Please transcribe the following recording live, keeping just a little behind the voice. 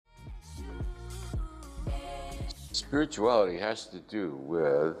Spirituality has to do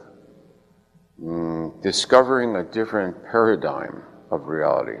with discovering a different paradigm of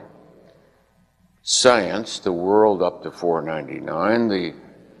reality. Science, the world up to 499, the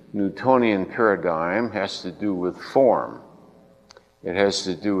Newtonian paradigm has to do with form. It has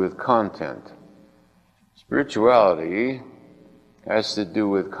to do with content. Spirituality has to do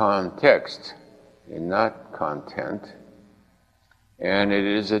with context and not content. And it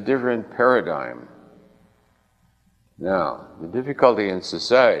is a different paradigm. Now, the difficulty in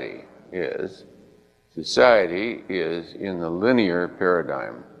society is in the linear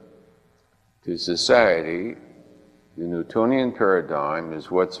paradigm. To society, the Newtonian paradigm is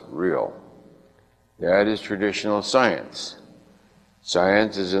what's real. That is traditional science.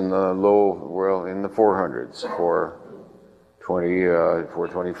 Science is in the in the 400s, 420,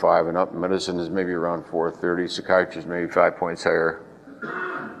 425 and up. Medicine is maybe around 430. Psychiatry is maybe 5 points higher.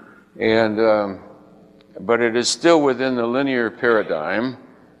 And but it is still within the linear paradigm,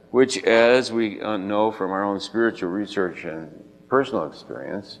 which, as we know from our own spiritual research and personal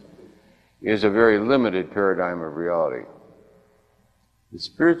experience, is a very limited paradigm of reality. The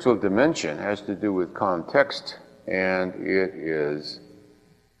spiritual dimension has to do with context, and it is,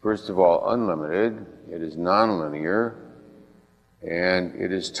 first of all, unlimited, it is nonlinear, and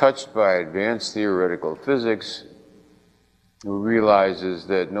it is touched by advanced theoretical physics, who realizes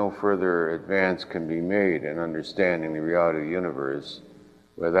that no further advance can be made in understanding the reality of the universe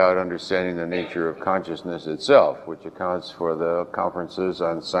without understanding the nature of consciousness itself, which accounts for the conferences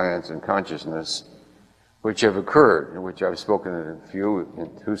on science and consciousness which have occurred, and which I've spoken at a few in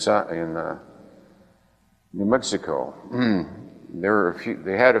Tucson, in New Mexico.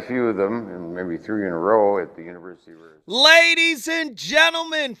 They had a few of them, and maybe 3 in a row at the University of Arizona. Ladies and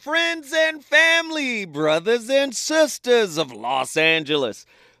gentlemen, friends and family, brothers and sisters of Los Angeles,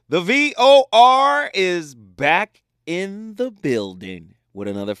 the VOR is back in the building with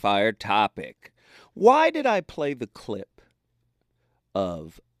another fire topic. Why did I play the clip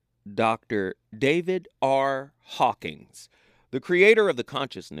of Dr. David R. Hawkins, the creator of the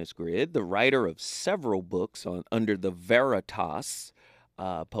Consciousness Grid, the writer of several books under the Veritas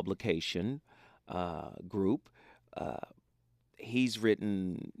publication group? He's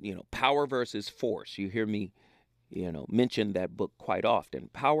written, Power versus Force. You hear me, mention that book quite often.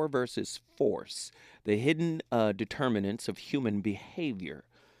 Power versus Force, the hidden determinants of human behavior.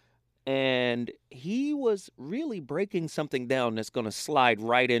 And he was really breaking something down that's going to slide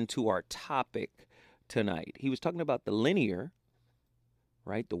right into our topic tonight. He was talking about the linear,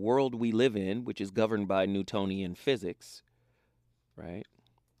 right? The world we live in, which is governed by Newtonian physics, right?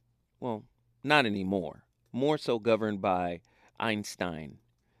 Well, not anymore. More so governed by Einsteinian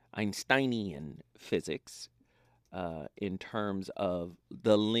physics in terms of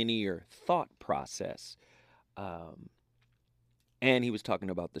the linear thought process. And he was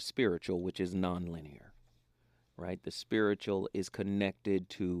talking about the spiritual, which is nonlinear, right? The spiritual is connected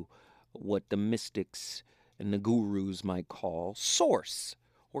to what the mystics and the gurus might call source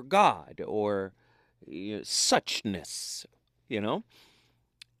or God or suchness,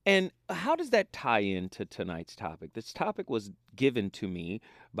 And how does that tie into tonight's topic? This topic was given to me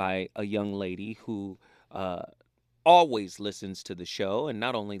by a young lady who always listens to the show, and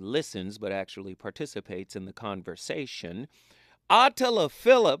not only listens, but actually participates in the conversation. Attila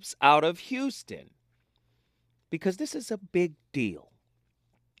Phillips out of Houston. Because this is a big deal.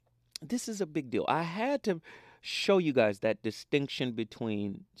 This is a big deal. I had to show you guys that distinction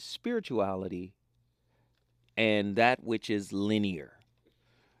between spirituality and that which is linear.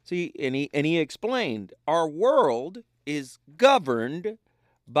 See, and he explained our world is governed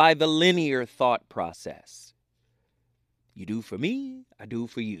by the linear thought process. You do for me, I do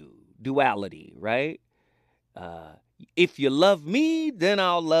for you. Duality, right? If you love me, then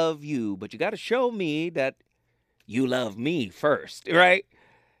I'll love you. But you got to show me that you love me first, right?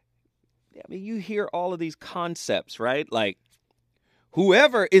 I mean, you hear all of these concepts, right? Like,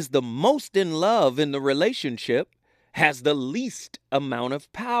 whoever is the most in love in the relationship has the least amount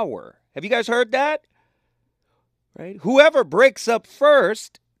of power. Have you guys heard that? Right? Whoever breaks up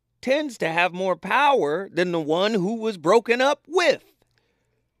first tends to have more power than the one who was broken up with.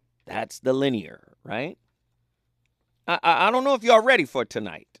 That's the linear, right? I don't know if y'all ready for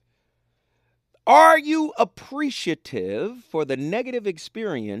tonight. Are you appreciative for the negative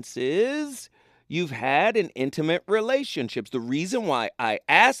experiences you've had in intimate relationships? The reason why I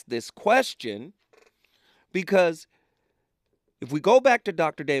asked this question, because if we go back to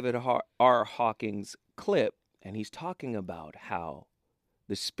Dr. David R. Hawkins' clip, and he's talking about how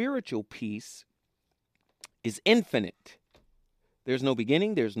the spiritual piece is infinite, There's no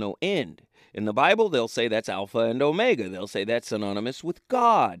beginning, there's no end. In the Bible, they'll say that's Alpha and Omega. They'll say that's synonymous with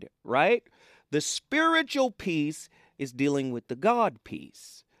God, right? The spiritual piece is dealing with the God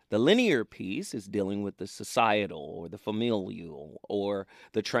piece. The linear piece is dealing with the societal or the familial or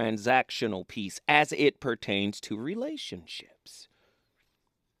the transactional piece as it pertains to relationships.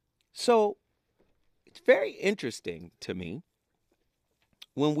 So it's very interesting to me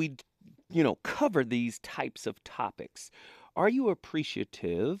when we, cover these types of topics. Are you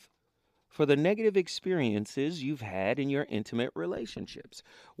appreciative for the negative experiences you've had in your intimate relationships?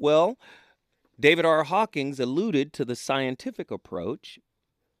 Well, David R. Hawkins alluded to the scientific approach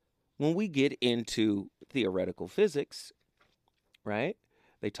when we get into theoretical physics, right?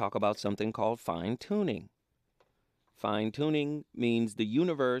 They talk about something called fine-tuning. Fine-tuning means the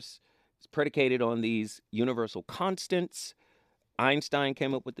universe is predicated on these universal constants. Einstein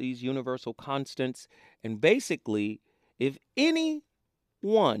came up with these universal constants. And basically, if any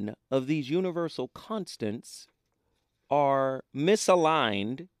one of these universal constants are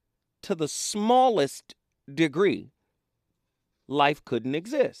misaligned to the smallest degree, life couldn't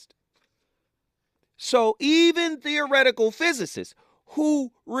exist. So even theoretical physicists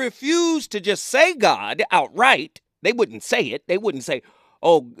who refuse to just say God outright, they wouldn't say it. They wouldn't say,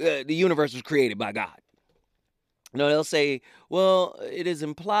 the universe was created by God. No, they'll say, well, it is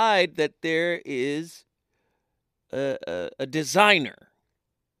implied that there is a designer.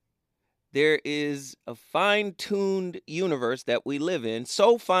 There is a fine-tuned universe that we live in,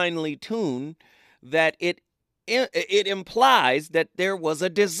 so finely tuned that it implies that there was a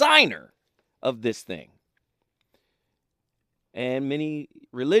designer of this thing. And many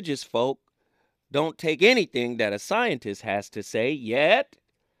religious folk don't take anything that a scientist has to say, yet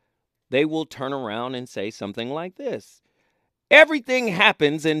they will turn around and say something like this: everything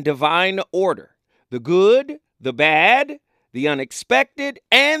happens in divine order. The good, the bad, the unexpected,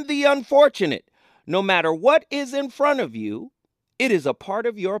 and the unfortunate. No matter what is in front of you, it is a part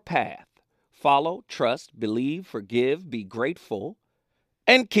of your path. Follow, trust, believe, forgive, be grateful,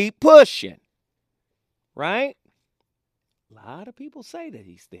 and keep pushing. Right? A lot of people say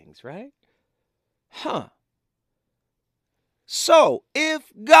these things, right? So,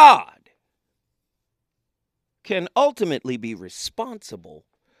 if God can ultimately be responsible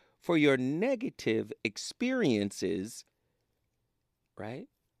for your negative experiences, right,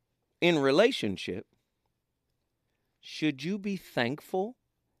 in relationship, should you be thankful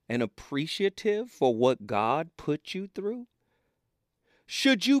and appreciative for what God put you through?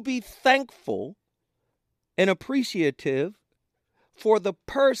 Should you be thankful and appreciative for the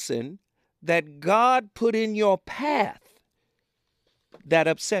person that God put in your path that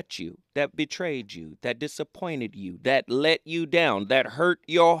upset you, that betrayed you, that disappointed you, that let you down, that hurt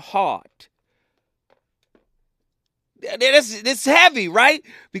your heart? It's heavy, right?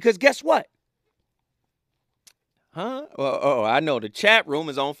 Because guess what? I know the chat room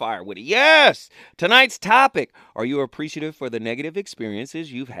is on fire with it. Yes! Tonight's topic: are you appreciative for the negative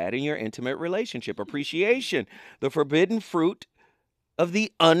experiences you've had in your intimate relationship? Appreciation, the forbidden fruit of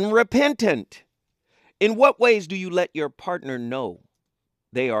the unrepentant. In what ways do you let your partner know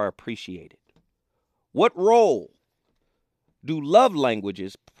they are appreciated? What role do love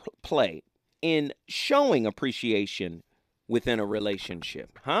languages play in showing appreciation within a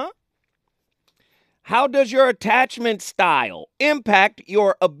relationship? How does your attachment style impact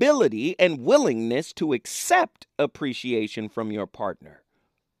your ability and willingness to accept appreciation from your partner?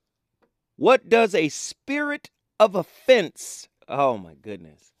 What does a spirit of offense? Oh my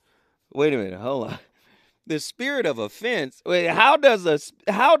goodness. Wait a minute, hold on. The spirit of offense. How does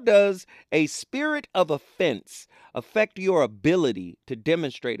a spirit of offense affect your ability to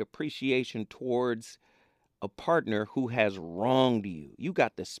demonstrate appreciation towards a partner who has wronged you? You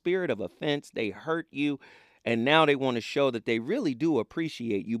got the spirit of offense. They hurt you, and now they want to show that they really do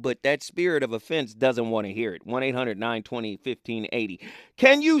appreciate you, but that spirit of offense doesn't want to hear it. 1-800-920-1580.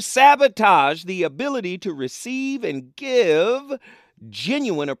 Can you sabotage the ability to receive and give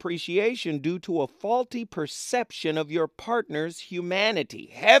genuine appreciation due to a faulty perception of your partner's humanity?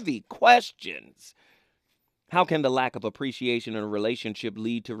 Heavy questions. How can the lack of appreciation in a relationship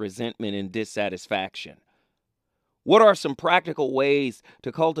lead to resentment and dissatisfaction? What are some practical ways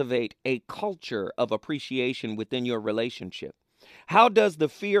to cultivate a culture of appreciation within your relationship? How does the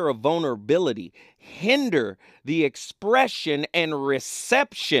fear of vulnerability hinder the expression and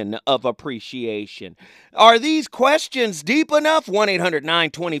reception of appreciation? Are these questions deep enough?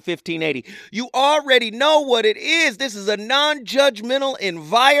 1-800-920-1580. You already know what it is. This is a non-judgmental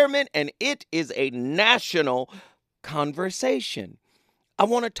environment, and it is a national conversation. I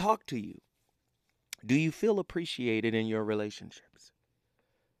want to talk to you. Do you feel appreciated in your relationships?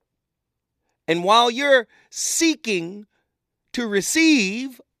 And while you're seeking to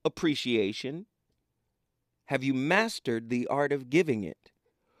receive appreciation, have you mastered the art of giving it?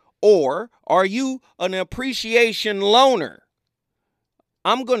 Or are you an appreciation loner?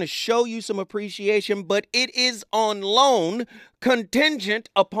 I'm going to show you some appreciation, but it is on loan, contingent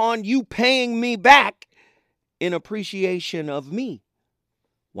upon you paying me back in appreciation of me.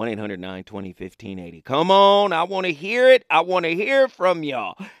 1-800-920-1580. Come on, I want to hear it. I want to hear from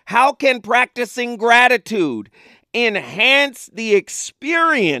y'all. How can practicing gratitude enhance the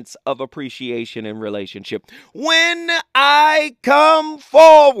experience of appreciation in relationship? When I come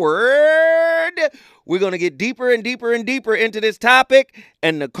forward, we're going to get deeper and deeper and deeper into this topic,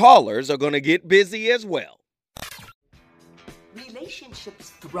 and the callers are going to get busy as well.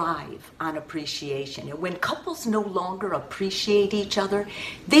 Relationships thrive on appreciation. And when couples no longer appreciate each other,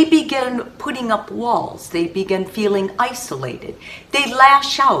 they begin putting up walls. They begin feeling isolated. They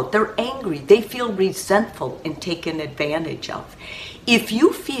lash out. They're angry. They feel resentful and taken advantage of. If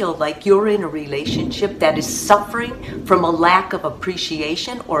you feel like you're in a relationship that is suffering from a lack of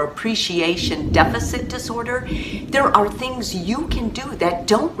appreciation or appreciation deficit disorder, there are things you can do that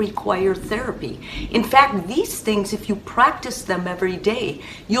don't require therapy. In fact, these things, if you practice them every day,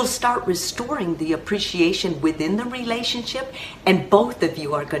 you'll start restoring the appreciation within the relationship, and both of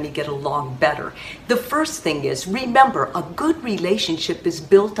you are going to get along better. The first thing is, remember, a good relationship is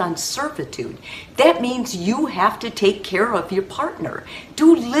built on servitude. That means you have to take care of your partner.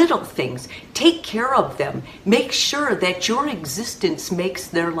 Do little things. Take care of them. Make sure that your existence makes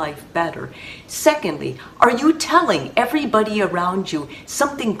their life better. Secondly, are you telling everybody around you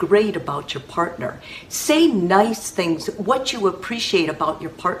something great about your partner? Say nice things, what you appreciate about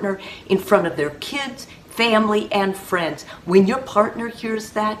your partner in front of their kids, family, and friends. When your partner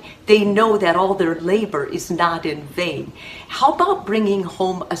hears that, they know that all their labor is not in vain. How about bringing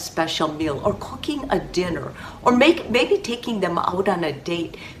home a special meal or cooking a dinner or maybe taking them out on a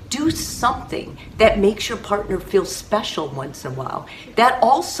date? Do something that makes your partner feel special once in a while. That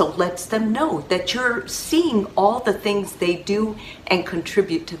also lets them know that you're seeing all the things they do and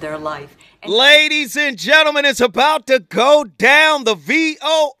contribute to their life. Ladies and gentlemen, it's about to go down. The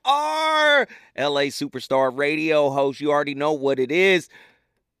VOR, LA Superstar Radio host. You already know what it is.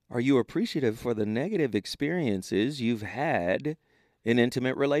 Are you appreciative for the negative experiences you've had in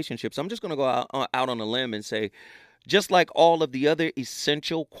intimate relationships? I'm just going to go out on a limb and say, just like all of the other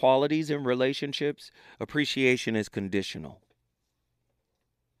essential qualities in relationships, appreciation is conditional.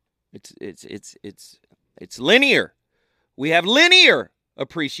 It's linear. We have linear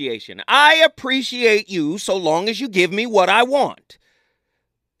appreciation. I appreciate you so long as you give me what I want.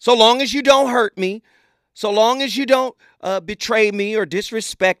 So long as you don't hurt me. So long as you don't betray me or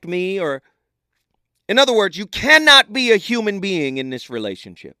disrespect me. Or, in other words, you cannot be a human being in this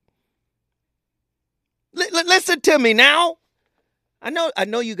relationship. Listen to me now. I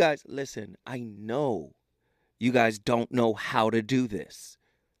know you guys, listen, I know you guys don't know how to do this.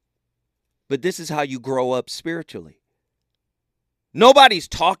 But this is how you grow up spiritually. Nobody's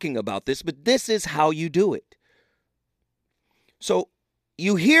talking about this, but this is how you do it. So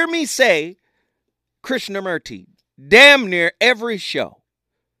you hear me say Krishnamurti damn near every show.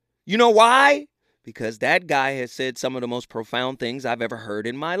 You know why? Because that guy has said some of the most profound things I've ever heard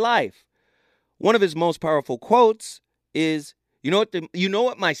in my life. One of his most powerful quotes is, you know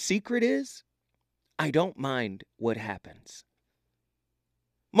what my secret is? I don't mind what happens.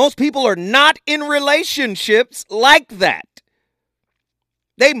 Most people are not in relationships like that.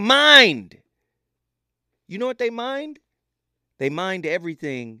 They mind. You know what they mind? They mind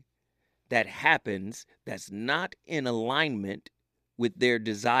everything that happens that's not in alignment with their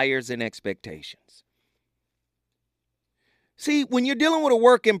desires and expectations. See, when you're dealing with a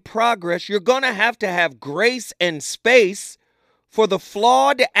work in progress, you're going to have grace and space for the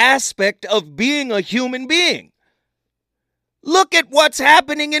flawed aspect of being a human being. Look at what's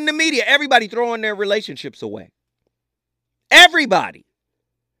happening in the media. Everybody throwing their relationships away. Everybody.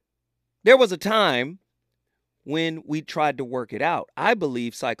 There was a time when we tried to work it out. I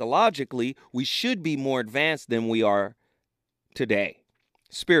believe psychologically we should be more advanced than we are today.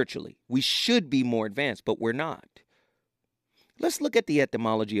 Spiritually, we should be more advanced, but we're not. Let's look at the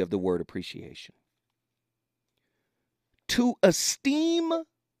etymology of the word appreciation. To esteem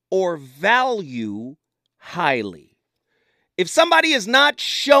or value highly. If somebody is not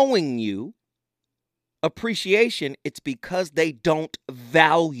showing you appreciation, it's because they don't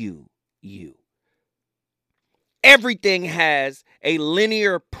value you. Everything has a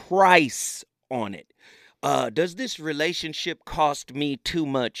linear price on it. Does this relationship cost me too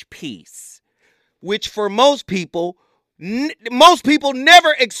much peace? Which for most people, Most people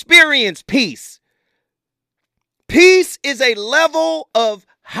never experience peace. Peace is a level of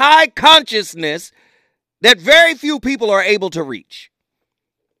high consciousness that very few people are able to reach.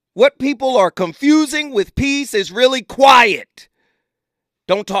 What people are confusing with peace is really quiet.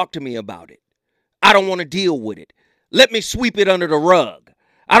 Don't talk to me about it. I don't want to deal with it. Let me sweep it under the rug.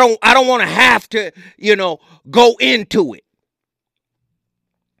 I don't want to have to, go into it.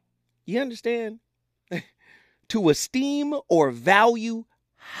 You understand? To esteem or value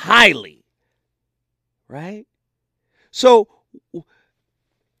highly, right? So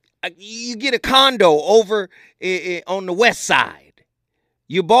you get a condo over on the west side.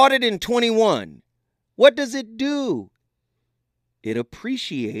 You bought it in 21. What does it do? It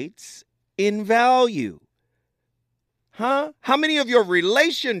appreciates in value. Huh? How many of your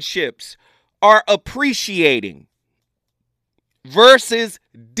relationships are appreciating versus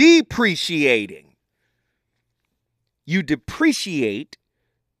depreciating? You depreciate,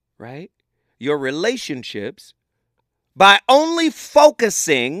 right, your relationships by only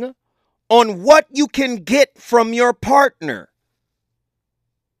focusing on what you can get from your partner.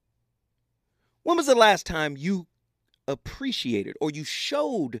 When was the last time you appreciated or you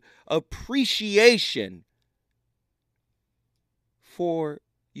showed appreciation for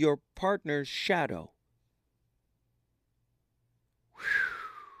your partner's shadow?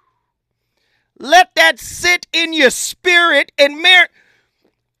 Let that sit in your spirit and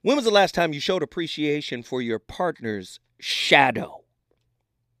When was the last time you showed appreciation for your partner's shadow?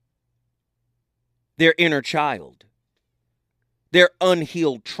 Their inner child, their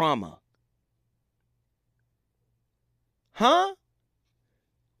unhealed trauma. Huh?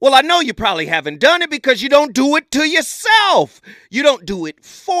 Well, I know you probably haven't done it because you don't do it to yourself. You don't do it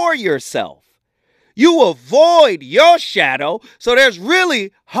for yourself. You avoid your shadow, so there's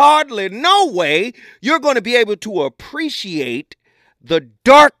really hardly no way you're going to be able to appreciate the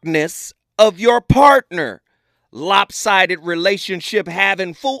darkness of your partner. Lopsided relationship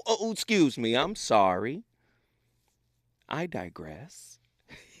having excuse me, I'm sorry. I digress.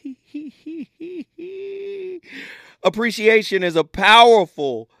 Appreciation is a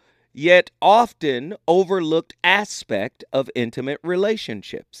powerful yet often overlooked aspect of intimate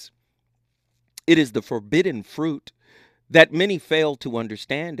relationships. It is the forbidden fruit that many fail to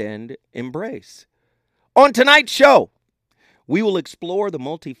understand and embrace. On tonight's show, we will explore the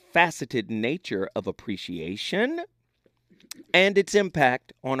multifaceted nature of appreciation and its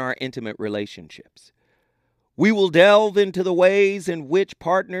impact on our intimate relationships. We will delve into the ways in which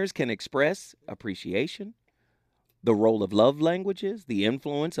partners can express appreciation, the role of love languages, the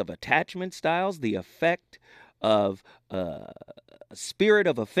influence of attachment styles, the effect of spirit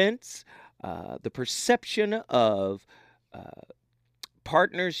of offense, the perception of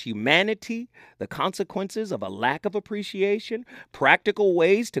partners' humanity, the consequences of a lack of appreciation, practical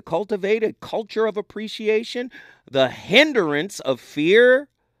ways to cultivate a culture of appreciation, the hindrance of fear,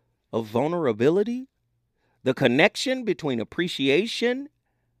 of vulnerability, the connection between appreciation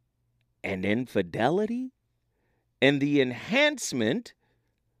and infidelity, and the enhancement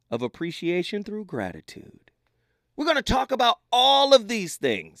of appreciation through gratitude. We're going to talk about all of these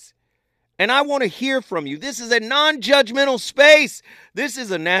things. And I want to hear from you. This is a non-judgmental space. This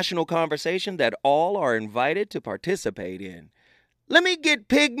is a national conversation that all are invited to participate in. Let me get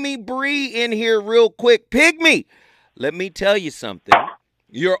Pygmy Bree in here real quick. Pygmy, let me tell you something.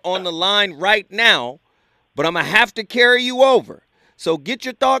 You're on the line right now, but I'm going to have to carry you over. So get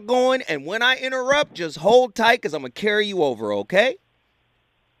your thought going, and when I interrupt, just hold tight because I'm going to carry you over, okay?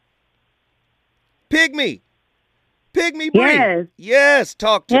 Pygmy Bree. Yes. Yes,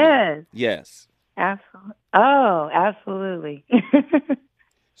 talk to me. Yes. Absolutely. Oh, absolutely.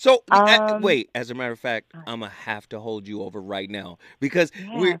 So, wait, as a matter of fact, I'm going to have to hold you over right now because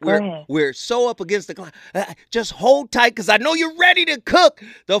we're so up against the clock. Just hold tight because I know you're ready to cook.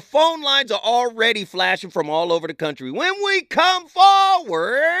 The phone lines are already flashing from all over the country. When we come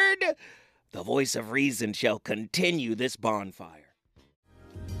forward, the voice of reason shall continue this bonfire.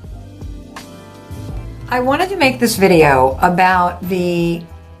 I wanted to make this video about the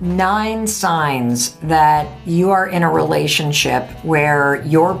 9 signs that you are in a relationship where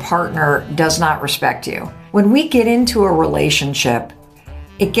your partner does not respect you. When we get into a relationship,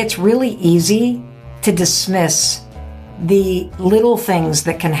 it gets really easy to dismiss the little things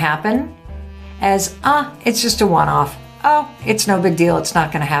that can happen as, it's just a one-off. Oh, it's no big deal. It's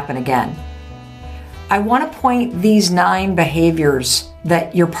not going to happen again. I want to point these 9 behaviors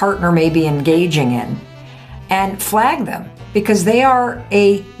that your partner may be engaging in and flag them because they are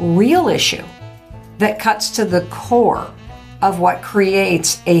a real issue that cuts to the core of what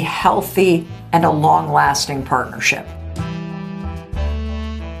creates a healthy and a long-lasting partnership.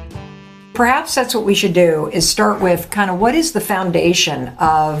 Perhaps that's what we should do, is start with kind of what is the foundation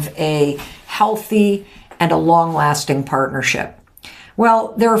of a healthy and a long-lasting partnership.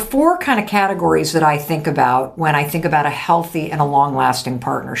 Well, there are 4 kind of categories that I think about when I think about a healthy and a long-lasting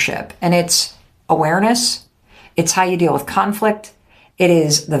partnership. And it's awareness, it's how you deal with conflict, it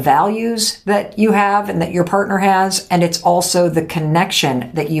is the values that you have and that your partner has, and it's also the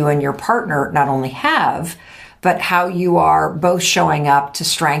connection that you and your partner not only have, but how you are both showing up to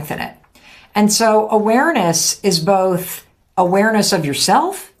strengthen it. And so awareness is both awareness of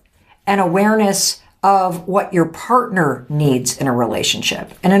yourself and awareness of what your partner needs in a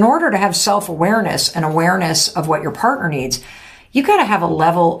relationship. And in order to have self-awareness and awareness of what your partner needs, you got to have a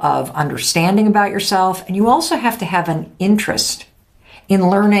level of understanding about yourself, and you also have to have an interest in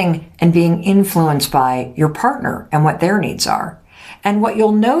learning and being influenced by your partner and what their needs are. And what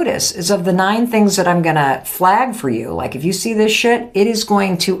you'll notice is, of the 9 things that I'm going to flag for you, like if you see this shit, it is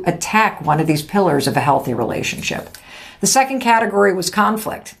going to attack one of these pillars of a healthy relationship. The second category was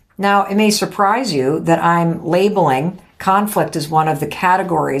conflict. Now, it may surprise you that I'm labeling conflict as one of the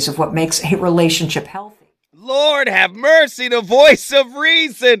categories of what makes a relationship healthy. Lord have mercy, the voice of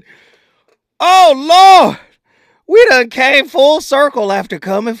reason. Oh, Lord, we done came full circle after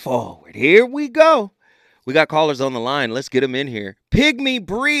coming forward. Here we go. We got callers on the line. Let's get them in here. Pygmy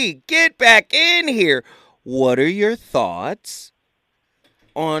Bree, get back in here. What are your thoughts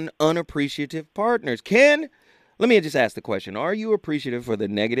on unappreciative partners? Ken, let me just ask the question. Are you appreciative for the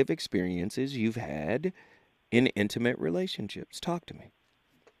negative experiences you've had in intimate relationships? Talk to me.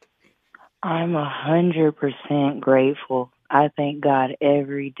 I'm 100% grateful. I thank God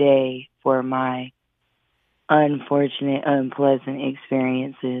every day for my unfortunate, unpleasant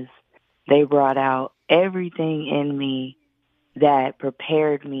experiences. They brought out everything in me that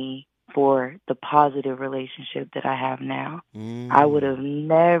prepared me for the positive relationship that I have now. I would have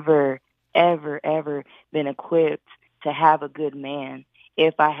never, ever, ever been equipped to have a good man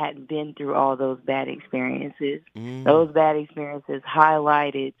if I hadn't been through all those bad experiences. Those bad experiences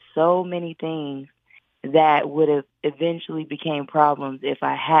highlighted so many things that would have eventually became problems if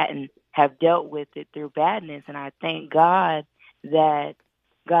I hadn't have dealt with it through badness. And I thank God that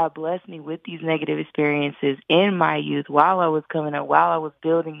God blessed me with these negative experiences in my youth while I was coming up, while I was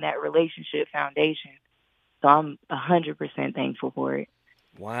building that relationship foundation. So I'm 100% thankful for it.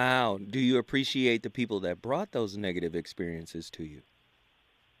 Wow. Do you appreciate the people that brought those negative experiences to you?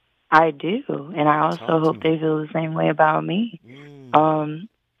 I do. And I also hope they feel the same way about me.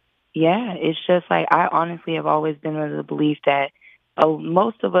 Yeah, it's just like, I honestly have always been of the belief that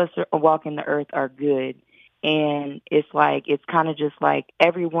most of us walking the earth are good. And it's like, it's kind of just like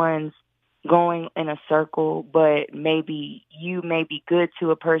everyone's going in a circle, but maybe you may be good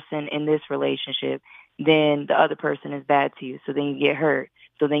to a person in this relationship, then the other person is bad to you. So then you get hurt.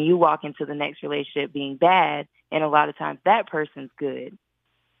 So then you walk into the next relationship being bad, and a lot of times that person's good.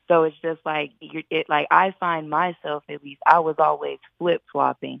 So it's just like, like I find myself, at least, I was always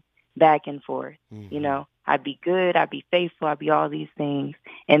flip-flopping back and forth. You know, I'd be good, I'd be faithful, I'd be all these things,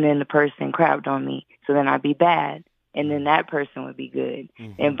 and then the person crapped on me, so then I'd be bad, and then that person would be good,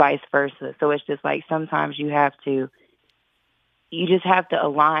 and vice versa. So it's just like, sometimes you just have to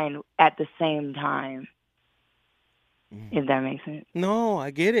align at the same time, if that makes sense. No,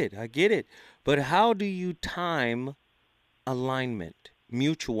 I get it. But how do you time alignment,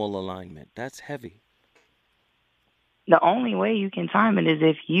 mutual alignment? That's heavy. The only way you can time it is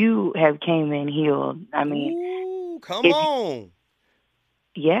if you have came in healed. I mean, ooh, come on.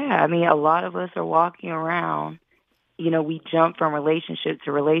 Yeah, I mean, a lot of us are walking around, you know, we jump from relationship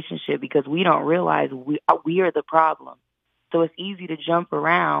to relationship because we don't realize we are the problem. So it's easy to jump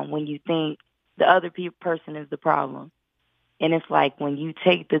around when you think the other person is the problem. And it's like, when you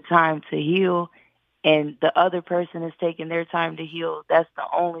take the time to heal and the other person is taking their time to heal, that's the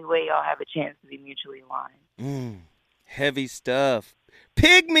only way y'all have a chance to be mutually aligned. Heavy stuff.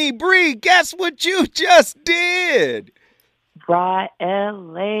 Pygmy Bree, guess what you just did? Brought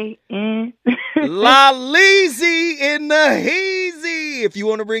L.A. in. La Leezy in the Heezy. If you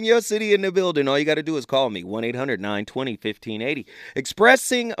want to bring your city in the building, all you got to do is call me, 1-800-920-1580.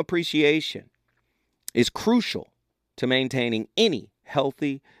 Expressing appreciation is crucial to maintaining any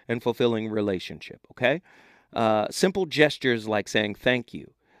healthy and fulfilling relationship, okay? Simple gestures like saying thank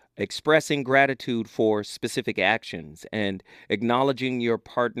you, expressing gratitude for specific actions, and acknowledging your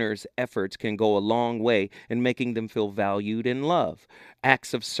partner's efforts can go a long way in making them feel valued and loved.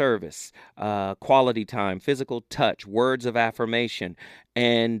 Acts of service, quality time, physical touch, words of affirmation,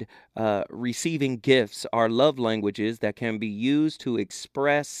 and receiving gifts are love languages that can be used to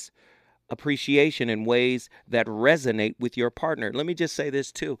express appreciation in ways that resonate with your partner. Let me just say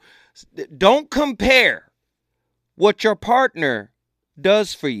this too. Don't compare what your partner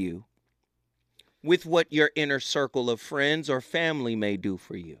does for you with what your inner circle of friends or family may do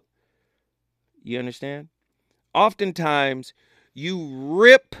for you. You understand? Oftentimes, you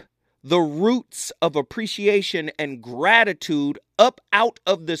rip the roots of appreciation and gratitude up out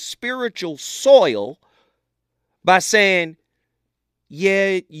of the spiritual soil by saying,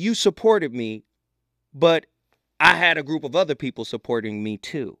 yeah, you supported me, but I had a group of other people supporting me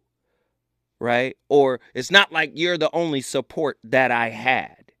too, right? Or it's not like you're the only support that I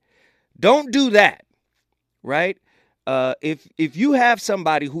had. Don't do that, right? If you have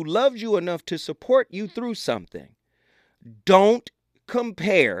somebody who loves you enough to support you through something, don't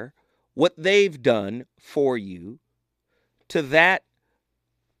compare what they've done for you to that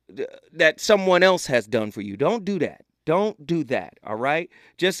someone else has done for you. Don't do that. Don't do that. All right.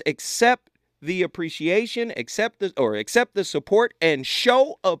 Just accept the appreciation, accept the support, and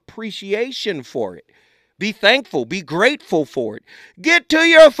show appreciation for it. Be thankful. Be grateful for it. Get to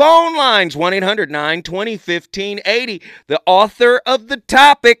your phone lines, 1-800-920-1580. The author of the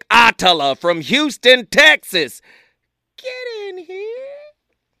topic, Atala from Houston, Texas. Get in here.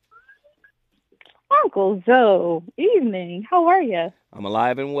 Uncle Zoe, evening. How are you? I'm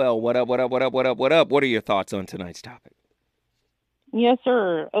alive and well. What up, what up, what up, what up, what up? What are your thoughts on tonight's topic? Yes,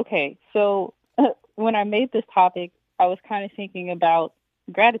 sir. Okay, so when I made this topic, I was kind of thinking about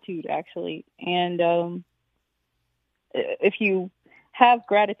gratitude, actually. And if you have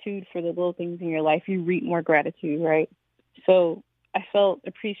gratitude for the little things in your life, you reap more gratitude, right? So I felt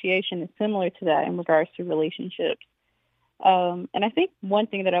appreciation is similar to that in regards to relationships. And I think one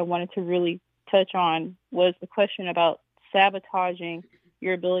thing that I wanted to really touch on was the question about sabotaging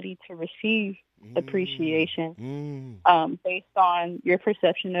your ability to receive appreciation based on your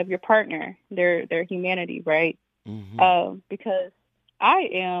perception of your partner, their humanity, right? Because I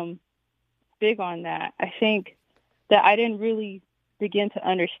am big on that. I think that I didn't really begin to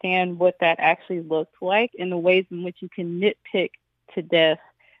understand what that actually looked like in the ways in which you can nitpick to death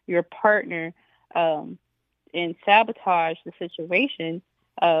your partner and sabotage the situation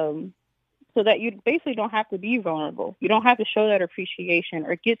so that you basically don't have to be vulnerable. You don't have to show that appreciation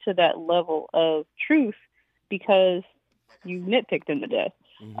or get to that level of truth because you nitpicked them to death.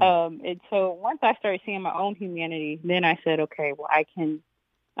 And so once I started seeing my own humanity, then I said, okay, well, I can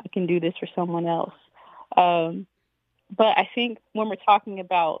do this for someone else. But I think when we're talking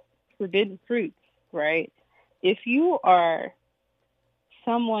about forbidden fruits, right, if you are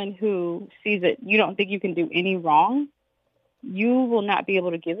someone who sees that you don't think you can do any wrong, you will not be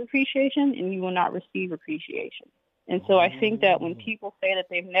able to give appreciation and you will not receive appreciation. And so I think that when people say that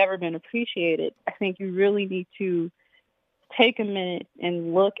they've never been appreciated, I think you really need to take a minute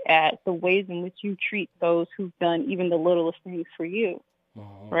and look at the ways in which you treat those who've done even the littlest things for you,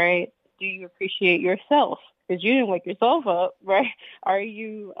 right? Do you appreciate yourself? Because you didn't wake yourself up, right? Are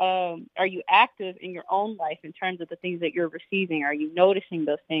you active in your own life in terms of the things that you're receiving? Are you noticing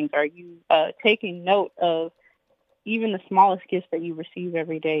those things? Are you taking note of even the smallest gifts that you receive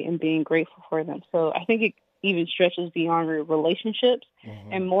every day and being grateful for them? So I think it even stretches beyond your relationships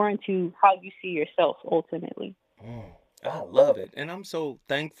and more into how you see yourself ultimately. I love it. And I'm so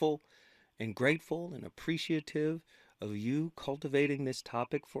thankful and grateful and appreciative of you cultivating this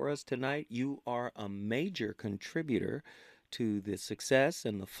topic for us tonight. You are a major contributor to the success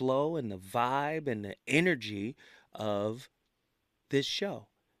and the flow and the vibe and the energy of this show.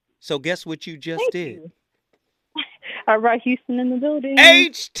 So guess what you just did? You. All right, Houston in the building.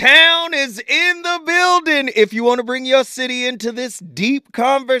 H-Town is in the building. If you want to bring your city into this deep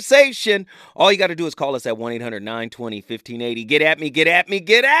conversation, all you got to do is call us at 1-800-920-1580. Get at me, get at me,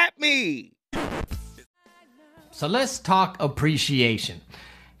 get at me. So let's talk appreciation.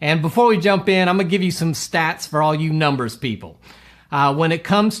 And before we jump in, I'm going to give you some stats for all you numbers people. When it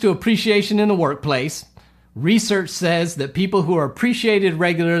comes to appreciation in the workplace, research says that people who are appreciated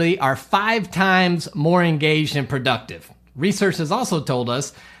regularly are 5 times more engaged and productive. Research has also told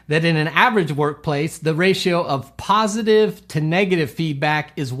us that in an average workplace, the ratio of positive to negative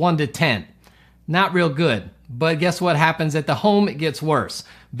feedback is 1 to 10. Not real good. But guess what happens at the home? It gets worse.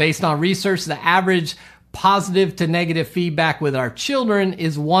 Based on research, the average positive to negative feedback with our children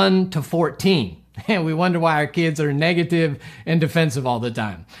is 1 to 14. And we wonder why our kids are negative and defensive all the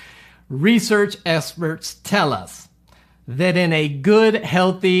time. Research experts tell us that in a good,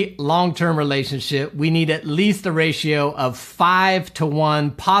 healthy, long-term relationship, we need at least a ratio of 5 to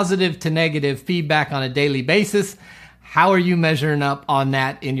 1 positive to negative feedback on a daily basis. How are you measuring up on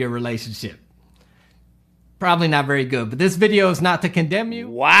that in your relationship? Probably not very good, but this video is not to condemn you.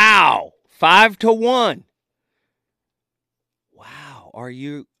 Wow. 5-1. Wow. Are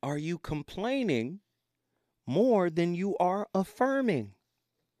you complaining more than you are affirming?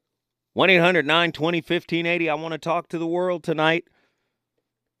 1-800-920-1580. I want to talk to the world tonight.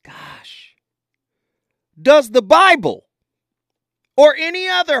 Gosh. Does the Bible, or any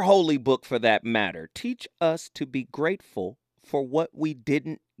other holy book for that matter, teach us to be grateful for what we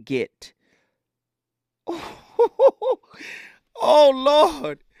didn't get? Oh,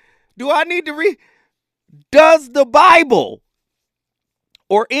 Lord. Do I need to read? Does the Bible,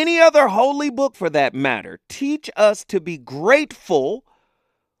 or any other holy book for that matter, teach us to be grateful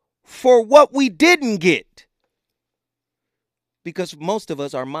for what we didn't get? Because most of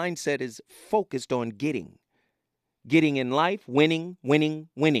us, our mindset is focused on getting. Getting in life, winning, winning,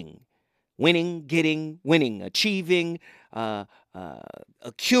 winning. Winning, getting, winning, achieving,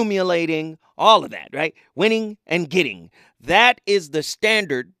 accumulating, all of that, right? Winning and getting. That is the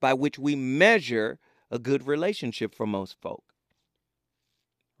standard by which we measure a good relationship for most folk,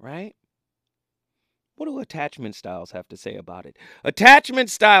 right? What do attachment styles have to say about it? Attachment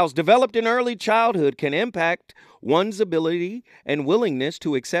styles developed in early childhood can impact one's ability and willingness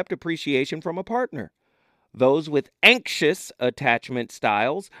to accept appreciation from a partner. Those with anxious attachment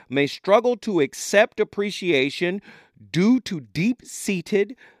styles may struggle to accept appreciation due to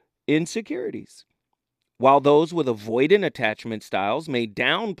deep-seated insecurities, while those with avoidant attachment styles may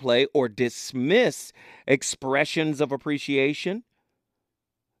downplay or dismiss expressions of appreciation.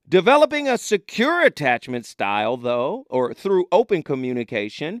 Developing a secure attachment style, though, or through open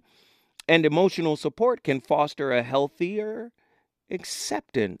communication and emotional support, can foster a healthier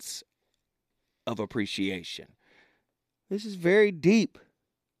acceptance of appreciation. This is very deep.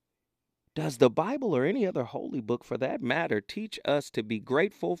 Does the Bible, or any other holy book for that matter, teach us to be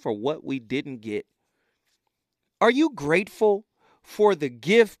grateful for what we didn't get? Are you grateful for the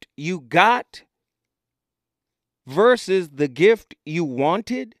gift you got versus the gift you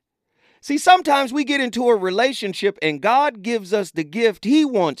wanted? See, sometimes we get into a relationship and God gives us the gift He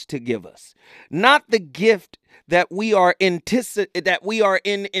wants to give us, not the gift that we are in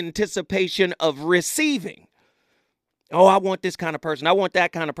anticipation of receiving. Oh, I want this kind of person. I want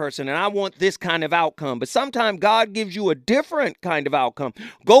that kind of person. And I want this kind of outcome. But sometimes God gives you a different kind of outcome.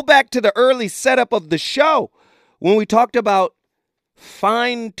 Go back to the early setup of the show when we talked about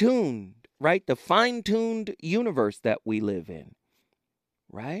fine-tuned, right? The fine-tuned universe that we live in,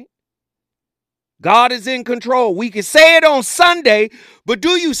 right? God is in control. We can say it on Sunday, but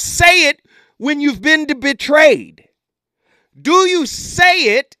do you say it when you've been betrayed? Do you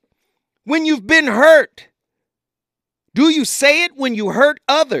say it when you've been hurt? Do you say it when you hurt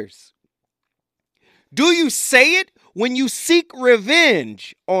others? Do you say it when you seek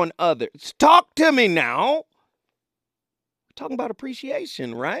revenge on others? Talk to me now. We're talking about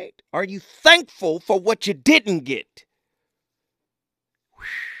appreciation, right? Are you thankful for what you didn't get?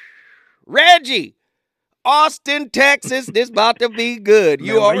 Reggie, Austin, Texas, this about to be good.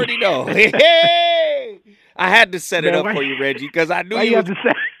 You already know. Hey, I had to set it up for you, Reggie, because I knew you have to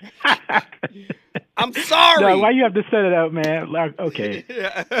say. I'm sorry. No, why you have to set it up, man? Like, okay.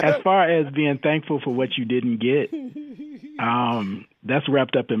 As far as being thankful for what you didn't get, that's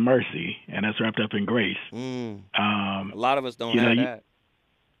wrapped up in mercy, and that's wrapped up in grace. A lot of us don't have that.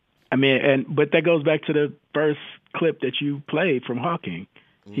 But that goes back to the first clip that you played from Hawking.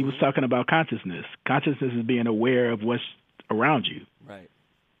 He was talking about consciousness. Consciousness is being aware of what's around you. Right.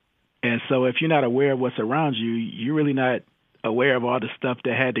 And so if you're not aware of what's around you, you're really not aware of all the stuff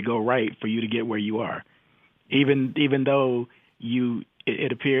that had to go right for you to get where you are. Even though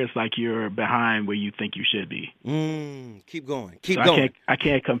it appears like you're behind where you think you should be. Keep going. Keep going. I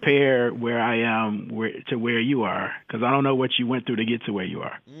can't compare where I am to where you are, because I don't know what you went through to get to where you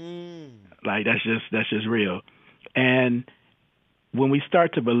are. Like that's just real. And when we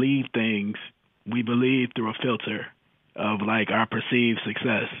start to believe things, we believe through a filter of like our perceived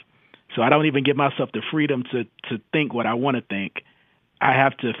success. So I don't even give myself the freedom to think what I want to think. I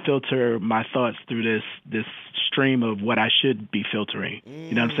have to filter my thoughts through this stream of what I should be filtering.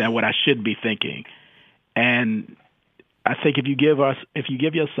 You know what I'm saying? What I should be thinking. And I think if you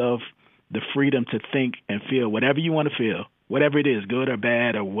give yourself the freedom to think and feel whatever you want to feel, whatever it is, good or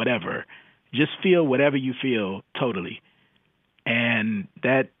bad or whatever, just feel whatever you feel totally. And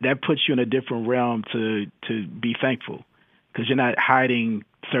that puts you in a different realm to be thankful, because you're not hiding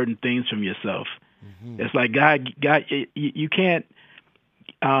certain things from yourself. It's like God, you can't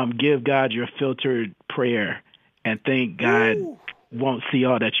give God your filtered prayer and think God won't see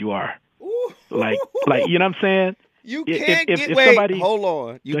all that you are. Like you know what I'm saying? You can't wait, hold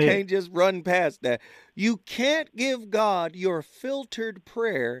on. You can't just run past that. You can't give God your filtered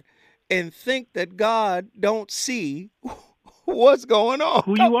prayer and think that God don't see what's going on.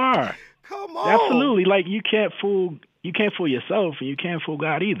 Who you are. Come on. Absolutely. Like you can't fool yourself, and you can't fool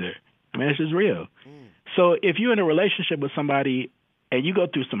God either. I mean, it's just real. So if you're in a relationship with somebody and you go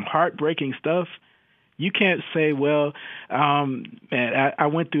through some heartbreaking stuff, you can't say, well, man, I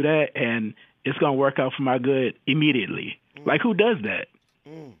went through that and it's going to work out for my good immediately. Like, who does that?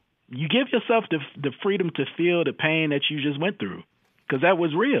 You give yourself the freedom to feel the pain that you just went through, because that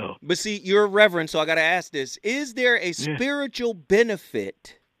was real. But see, you're a reverend, so I got to ask this. Is there a spiritual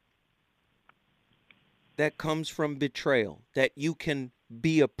benefit that comes from betrayal that you can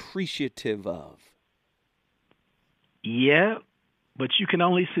be appreciative of? Yeah, but you can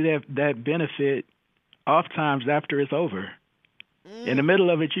only see that benefit oftentimes after it's over. In the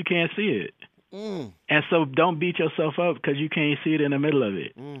middle of it, you can't see it. And so don't beat yourself up because you can't see it in the middle of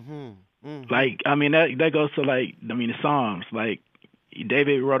it. Like, I mean, that goes to, like, I mean, the Psalms. Like,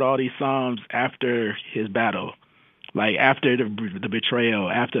 David wrote all these Psalms after his battle. Like, after the betrayal,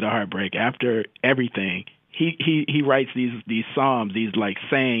 after the heartbreak, after everything. He writes these Psalms, these, like,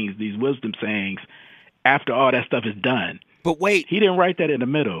 sayings, these wisdom sayings, after all that stuff is done. But wait. He didn't write that in the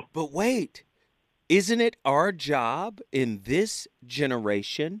middle. But wait. Isn't it our job in this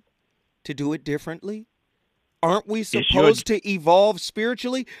generation to do it differently? Aren't we supposed to evolve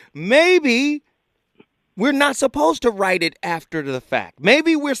spiritually? Maybe we're not supposed to write it after the fact.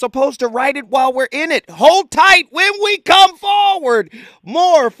 Maybe we're supposed to write it while we're in it. Hold tight when we come forward.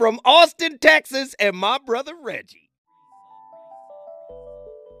 More from Austin, Texas, and my brother Reggie.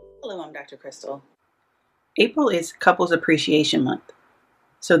 Hello, I'm Dr. Crystal. April is Couples Appreciation Month.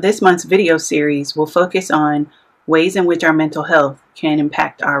 So this month's video series will focus on ways in which our mental health can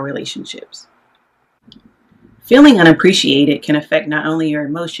impact our relationships. Feeling unappreciated can affect not only your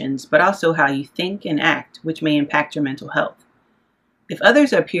emotions, but also how you think and act, which may impact your mental health. If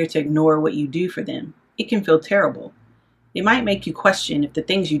others appear to ignore what you do for them, it can feel terrible. It might make you question if the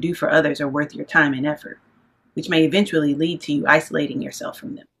things you do for others are worth your time and effort, which may eventually lead to you isolating yourself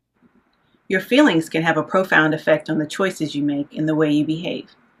from them. Your feelings can have a profound effect on the choices you make and the way you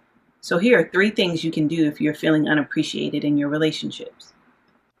behave. So here are 3 things you can do if you're feeling unappreciated in your relationships.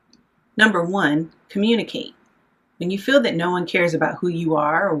 Number 1, communicate. When you feel that no one cares about who you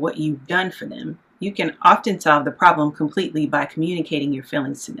are or what you've done for them, you can often solve the problem completely by communicating your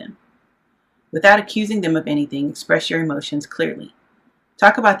feelings to them. Without accusing them of anything, express your emotions clearly.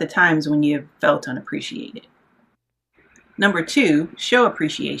 Talk about the times when you have felt unappreciated. Number 2, show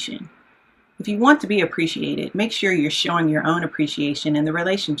appreciation. If you want to be appreciated, make sure you're showing your own appreciation in the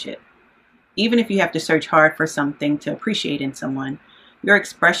relationship. Even if you have to search hard for something to appreciate in someone, your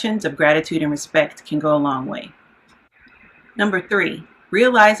expressions of gratitude and respect can go a long way. Number 3,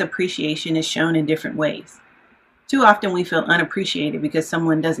 realize appreciation is shown in different ways. Too often we feel unappreciated because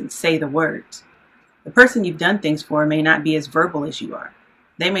someone doesn't say the words. The person you've done things for may not be as verbal as you are.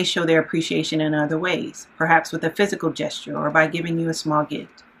 They may show their appreciation in other ways, perhaps with a physical gesture or by giving you a small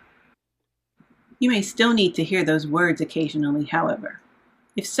gift. You may still need to hear those words occasionally, however.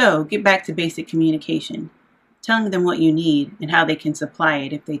 If so, get back to basic communication, telling them what you need and how they can supply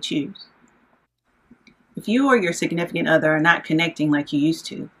it if they choose. If you or your significant other are not connecting like you used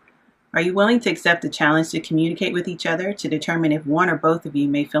to, are you willing to accept the challenge to communicate with each other to determine if one or both of you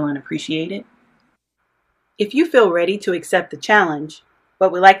may feel unappreciated? If you feel ready to accept the challenge,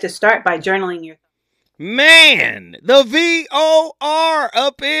 but would like to start by journaling your Man, the VOR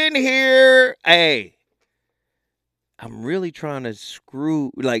up in here. Hey, I'm really trying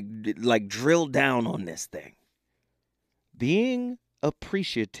to like drill down on this thing. Being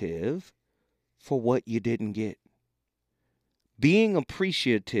appreciative for what you didn't get. Being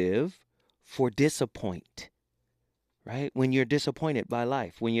appreciative for disappoint. Right? When you're disappointed by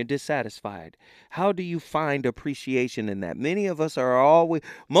life, when you're dissatisfied, how do you find appreciation in that?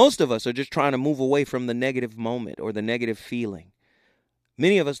 Most of us are just trying to move away from the negative moment or the negative feeling.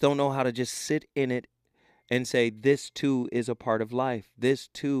 Many of us don't know how to just sit in it and say, this too is a part of life. This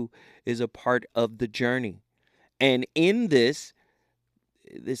too is a part of the journey. And in this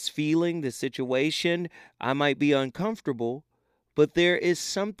feeling, this situation, I might be uncomfortable, but there is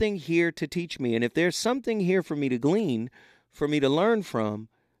something here to teach me. And if there's something here for me to glean, for me to learn from,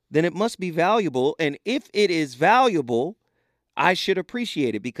 then it must be valuable. And if it is valuable, I should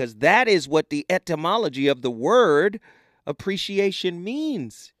appreciate it, because that is what the etymology of the word appreciation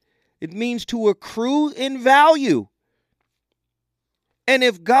means. It means to accrue in value. And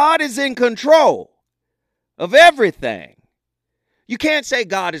if God is in control of everything, you can't say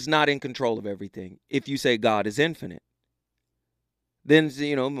God is not in control of everything if you say God is infinite. Then,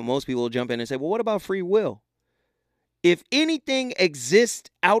 most people will jump in and say, well, what about free will? If anything exists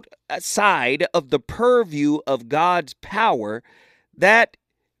outside of the purview of God's power, that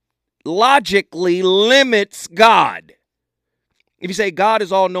logically limits God. If you say God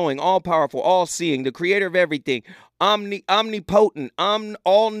is all-knowing, all-powerful, all-seeing, the creator of everything, omnipotent,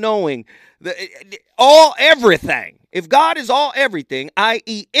 all-knowing, everything. If God is all everything,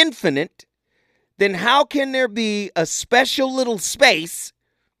 i.e. infinite, then how can there be a special little space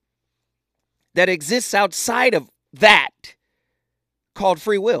that exists outside of that called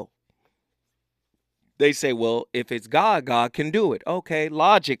free will? They say, well, if it's God, God can do it. Okay,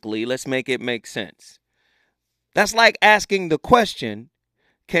 logically, let's make it make sense. That's like asking the question,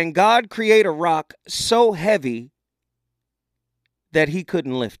 can God create a rock so heavy that he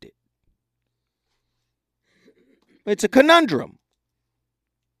couldn't lift it? It's a conundrum,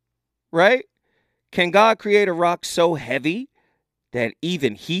 right? Can God create a rock so heavy that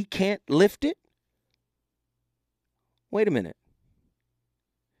even he can't lift it? Wait a minute.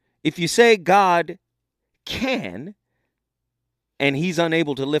 If you say God can and he's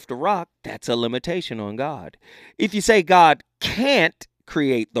unable to lift a rock, that's a limitation on God. If you say God can't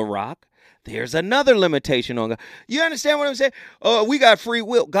create the rock, there's another limitation on God. You understand what I'm saying? We got free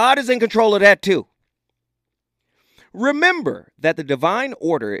will. God is in control of that too. Remember that the divine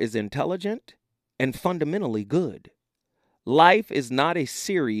order is intelligent and fundamentally good. Life is not a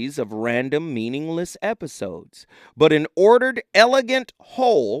series of random, meaningless episodes, but an ordered, elegant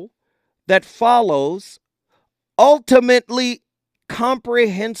whole that follows ultimately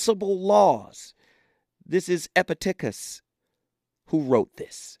comprehensible laws. This is Epictetus who wrote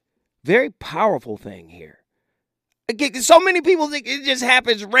this. Very powerful thing here. Again, so many people think it just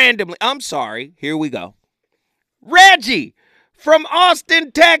happens randomly. I'm sorry. Here we go. Reggie from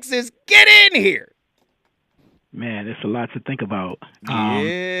Austin, Texas, get in here. Man, it's a lot to think about.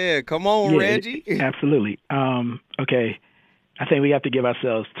 Yeah, come on, Reggie. Absolutely. Okay, I think we have to give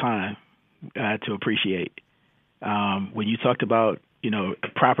ourselves time to appreciate. When you talked about,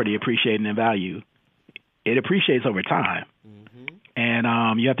 property appreciating in value, it appreciates over time. Mm-hmm.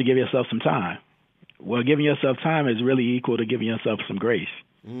 And you have to give yourself some time. Well, giving yourself time is really equal to giving yourself some grace.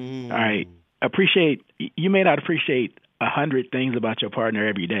 All right. You may not appreciate 100 things about your partner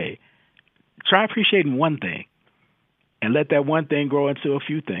every day. Try appreciating one thing and let that one thing grow into a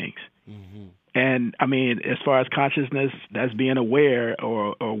few things. Mm-hmm. And I mean, as far as consciousness, that's being aware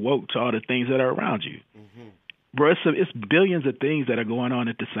or woke to all the things that are around you. Mm-hmm. Bro, it's billions of things that are going on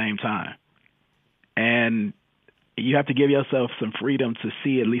at the same time. And you have to give yourself some freedom to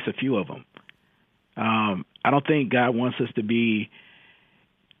see at least a few of them. I don't think God wants us to be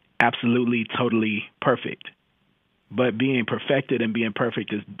absolutely, totally perfect. But being perfected and being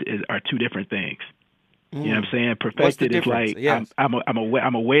perfect are two different things. You know what I'm saying? Perfected is like, yes.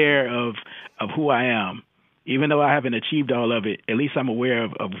 I'm aware of who I am. Even though I haven't achieved all of it, at least I'm aware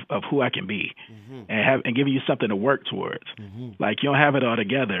of who I can be, mm-hmm. and giving you something to work towards. Mm-hmm. Like, you don't have it all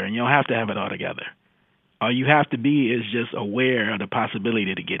together, and you don't have to have it all together. All you have to be is just aware of the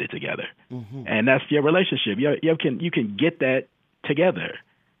possibility to get it together. Mm-hmm. And that's your relationship. You can get that together,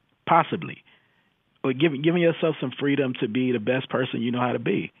 possibly. But giving yourself some freedom to be the best person you know how to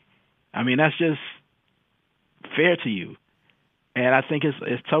be. I mean, that's just fair to you. And I think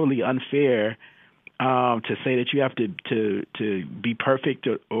it's totally unfair to say that you have to be perfect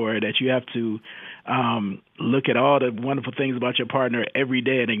or that you have to look at all the wonderful things about your partner every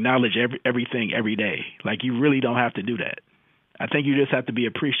day and acknowledge everything every day. Like, you really don't have to do that. I think you just have to be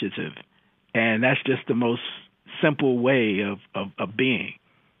appreciative. And that's just the most simple way of being.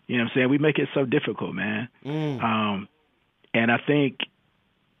 You know what I'm saying? We make it so difficult, man. And I think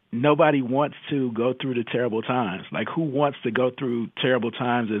nobody wants to go through the terrible times. Like, who wants to go through terrible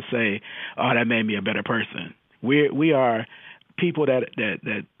times and say, "Oh, that made me a better person"? We are people that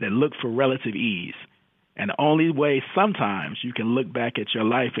look for relative ease. And the only way sometimes you can look back at your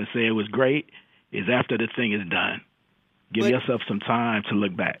life and say it was great is after the thing is done. Give yourself some time to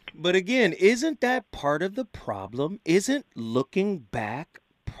look back. But again, isn't that part of the problem? Isn't looking back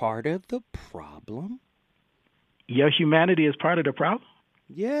part of the problem? Your humanity is part of the problem?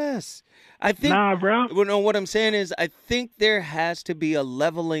 Yes. I think, nah, bro. Well, no, what I'm saying is I think there has to be a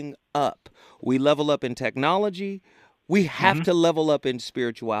leveling up. We level up in technology. We have to level up in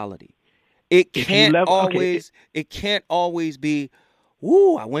spirituality. It can't always be,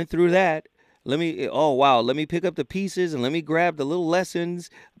 "Woo, I went through that. Let me pick up the pieces and let me grab the little lessons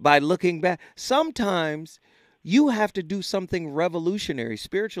by looking back." Sometimes you have to do something revolutionary,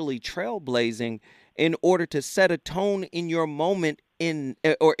 spiritually trailblazing, in order to set a tone in your moment, in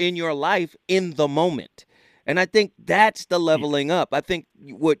your life, in the moment. And I think that's the leveling up. I think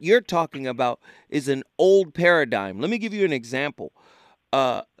what you're talking about is an old paradigm. Let me give you an example.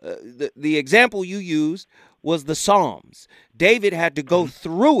 The example you used was the Psalms. David had to go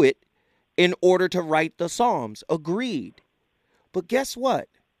through it in order to write the Psalms. Agreed. But guess what?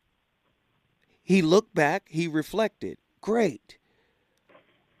 He looked back, he reflected. Great.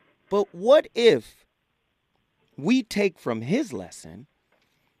 But what if we take from his lesson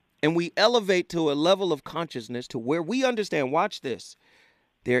and we elevate to a level of consciousness to where we understand, watch this,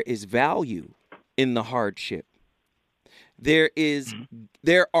 there is value in the hardship. There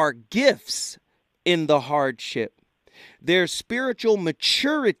are gifts in the hardship. There's spiritual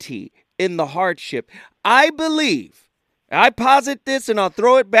maturity in the hardship. I posit this and I'll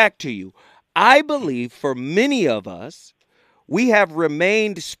throw it back to you. I believe for many of us, we have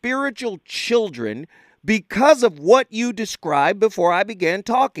remained spiritual children because of what you described before I began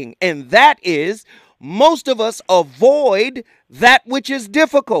talking. And that is, most of us avoid that which is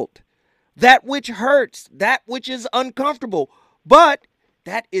difficult, that which hurts, that which is uncomfortable. But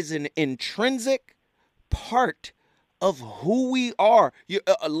that is an intrinsic part of who we are.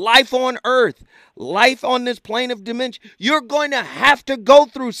 Life on earth, life on this plane of dimension, you're going to have to go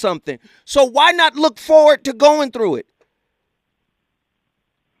through something. So why not look forward to going through it?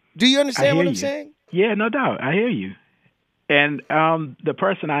 Do you understand what I'm saying? Yeah, no doubt. I hear you. And the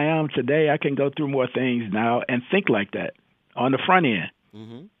person I am today, I can go through more things now and think like that on the front end.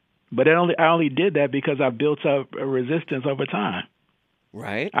 Mm-hmm. But I only did that because I built up a resistance over time.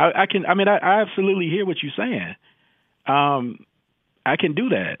 Right. I absolutely hear what you're saying. I can do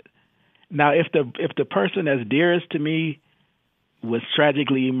that. Now, if the person that's dearest to me was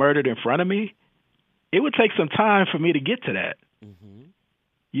tragically murdered in front of me, it would take some time for me to get to that. Mm-hmm.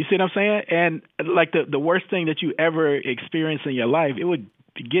 You see what I'm saying? And like the worst thing that you ever experienced in your life, it would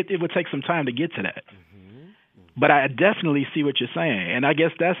take some time to get to that. Mm-hmm. Mm-hmm. But I definitely see what you're saying, and I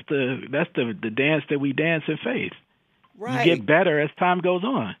guess that's the dance that we dance in faith. Right. You get better as time goes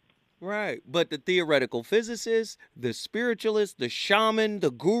on. Right. But the theoretical physicists, the spiritualists, the shaman,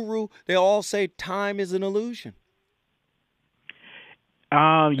 the guru, they all say time is an illusion.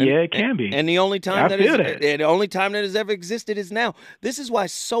 It can be. And the only time the only time that has ever existed is now. This is why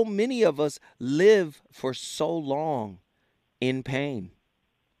so many of us live for so long in pain.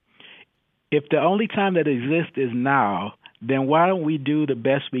 If the only time that exists is now, then why don't we do the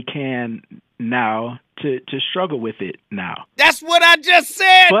best we can now to struggle with it now? That's what I just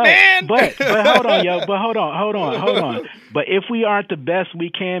said, man. But hold on, yo. But hold on. But if we aren't the best we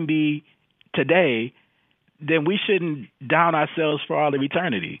can be today, then we shouldn't down ourselves for all of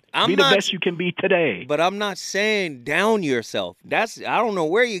eternity. Be the best you can be today. But I'm not saying down yourself. I don't know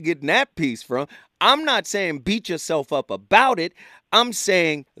where you're getting that piece from. I'm not saying beat yourself up about it. I'm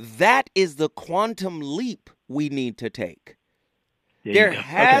saying that is the quantum leap we need to take. There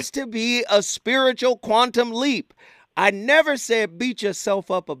has to be a spiritual quantum leap. I never said beat yourself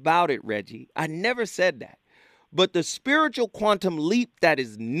up about it, Reggie. I never said that. But the spiritual quantum leap that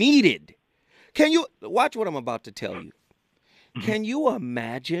is needed. Can you watch what I'm about to tell you? Can you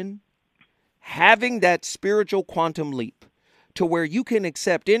imagine having that spiritual quantum leap to where you can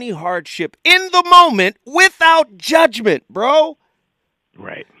accept any hardship in the moment without judgment, bro?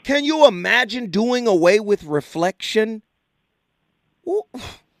 Right. Can you imagine doing away with reflection? Do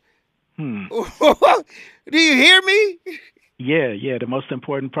you hear me? Yeah. The most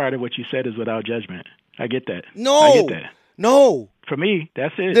important part of what you said is without judgment. I get that. No. I get that. No. For me,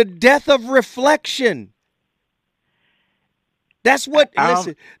 that's it. The death of reflection. That's what,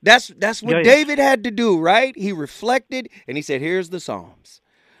 listen, that's what David had to do, right? He reflected and he said, here's the Psalms.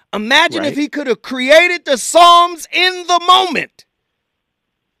 Imagine if he could have created the Psalms in the moment.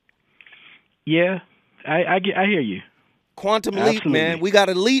 Yeah, I hear you. Quantum leap, man. We got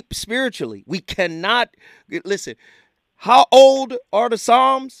to leap spiritually. We cannot, listen, how old are the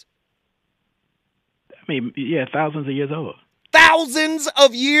Psalms? I mean, thousands of years old. Thousands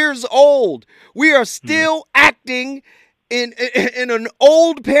of years old. We are still acting in an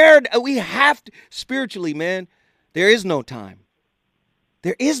old paradigm. We have to, spiritually, man, there is no time.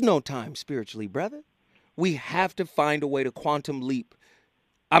 There is no time spiritually, brother. We have to find a way to quantum leap.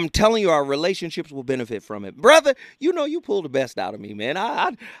 I'm telling you, our relationships will benefit from it. Brother, you know you pull the best out of me, man.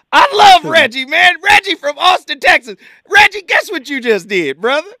 I love Reggie, man. Reggie from Austin, Texas. Reggie, guess what you just did,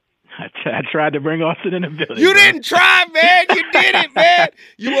 brother? I tried to bring Austin in the building. You didn't try, man. You did it, man.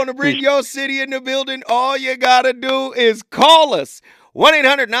 You want to bring your city in the building? All you got to do is call us.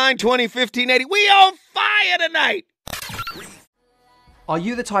 1-800-920-1580. We on fire tonight. Are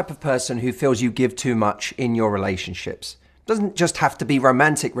you the type of person who feels you give too much in your relationships? Doesn't just have to be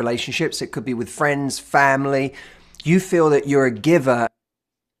romantic relationships. It could be with friends, family. You feel that you're a giver,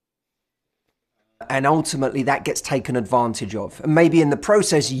 and ultimately that gets taken advantage of. And maybe in the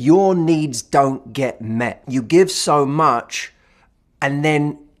process, your needs don't get met. You give so much, and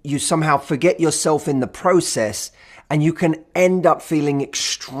then you somehow forget yourself in the process, and you can end up feeling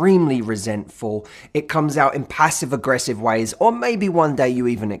extremely resentful. It comes out in passive aggressive ways, or maybe one day you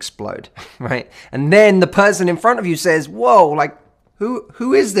even explode, right? And then the person in front of you says, whoa, like,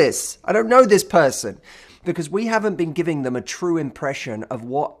 who is this? I don't know this person. Because we haven't been giving them a true impression of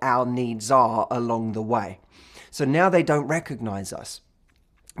what our needs are along the way. So now they don't recognize us.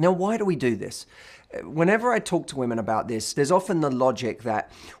 Now, why do we do this? Whenever I talk to women about this, there's often the logic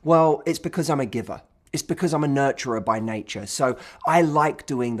that, well, it's because I'm a giver. It's because I'm a nurturer by nature. So I like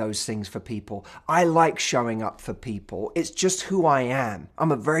doing those things for people. I like showing up for people. It's just who I am.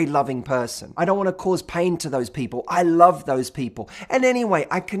 I'm a very loving person. I don't want to cause pain to those people. I love those people. And anyway,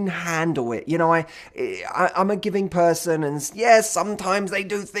 I can handle it. You know, I'm a giving person, and yes, sometimes they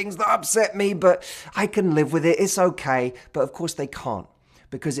do things that upset me, but I can live with it. It's okay. But of course they can't,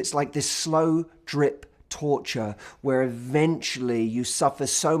 because it's like this slow drip torture where eventually you suffer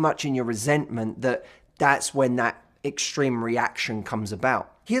so much in your resentment that that's when that extreme reaction comes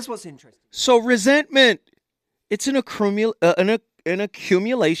about. Here's what's interesting. So resentment, it's an accumulation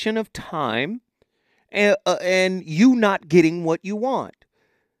of time and you not getting what you want.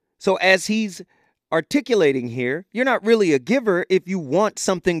 So as he's articulating here, you're not really a giver if you want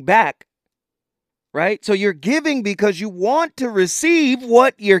something back, right? So you're giving because you want to receive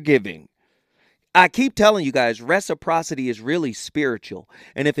what you're giving. I keep telling you guys, reciprocity is really spiritual.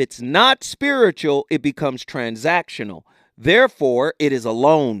 And if it's not spiritual, it becomes transactional. Therefore, it is a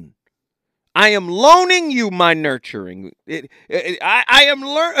loan. I am loaning you my nurturing. I am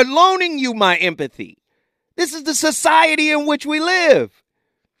loaning you my empathy. This is the society in which we live.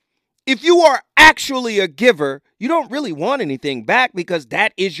 If you are actually a giver, you don't really want anything back because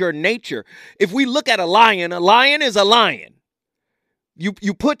that is your nature. If we look at a lion is a lion.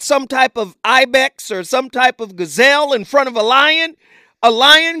 You put some type of ibex or some type of gazelle in front of a lion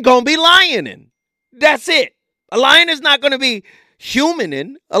gonna be lioning. That's it. A lion is not gonna be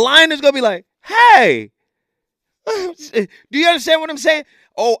humaning. A lion is gonna be like, hey, do you understand what I'm saying?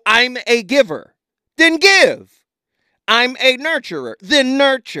 Oh, I'm a giver. Then give. I'm a nurturer. Then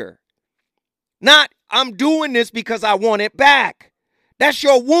nurture. Not, I'm doing this because I want it back. That's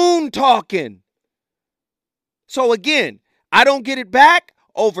your wound talking. So again, I don't get it back.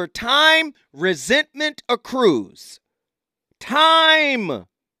 Over time, resentment accrues. Time.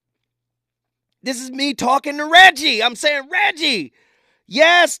 This is me talking to Reggie. I'm saying, Reggie.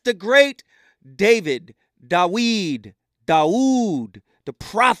 Yes, the great David, Dawood, the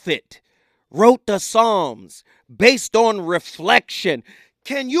prophet, wrote the Psalms based on reflection.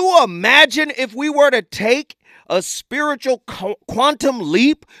 Can you imagine if we were to take a spiritual quantum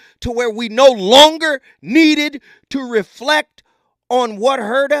leap to where we no longer needed to reflect on what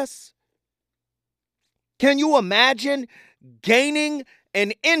hurt us? Can you imagine gaining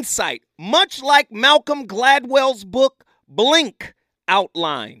an insight, much like Malcolm Gladwell's book, Blink,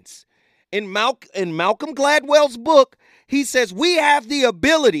 outlines? In Malcolm Gladwell's book, he says we have the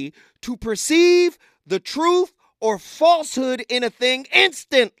ability to perceive the truth or falsehood in a thing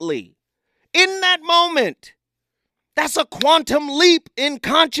instantly, in that moment. That's a quantum leap in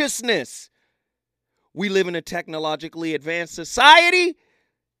consciousness. We live in a technologically advanced society,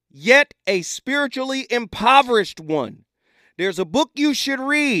 yet a spiritually impoverished one. There's a book you should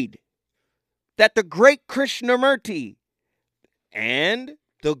read that the great Krishnamurti and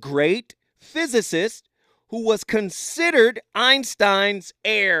the great physicist who was considered Einstein's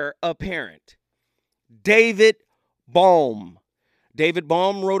heir apparent, David Bohm. David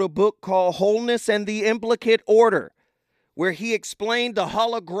Bohm wrote a book called Wholeness and the Implicate Order, where he explained the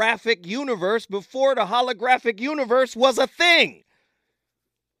holographic universe before the holographic universe was a thing.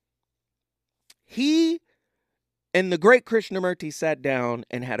 He and the great Krishnamurti sat down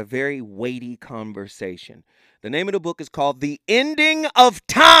and had a very weighty conversation. The name of the book is called The Ending of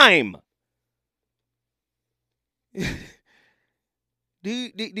Time. Do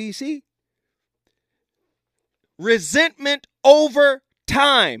you see? Resentment over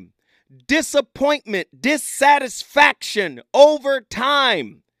time. Disappointment, dissatisfaction over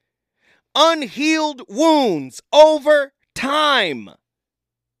time. Unhealed wounds over time.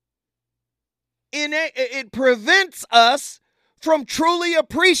 It prevents us from truly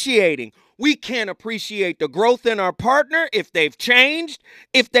appreciating. We can't appreciate the growth in our partner if they've changed,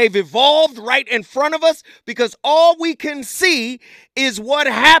 if they've evolved right in front of us, because all we can see is what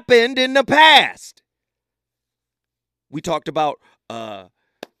happened in the past. We talked about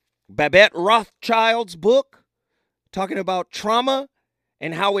Babette Rothschild's book, talking about trauma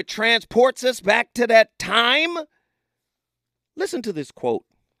and how it transports us back to that time. Listen to this quote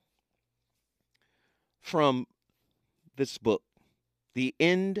from this book, The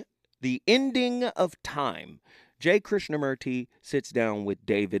Ending of Time. J. Krishnamurti sits down with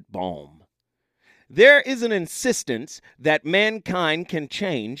David Bohm. There is an insistence that mankind can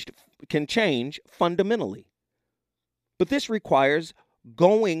change fundamentally. But this requires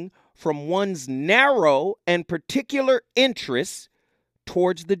going from one's narrow and particular interests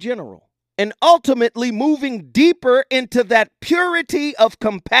towards the general, and ultimately moving deeper into that purity of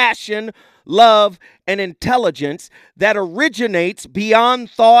compassion, love, and intelligence that originates beyond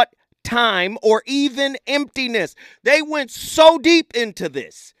thought, time, or even emptiness. They went so deep into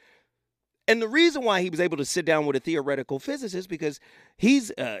this. And the reason why he was able to sit down with a theoretical physicist, because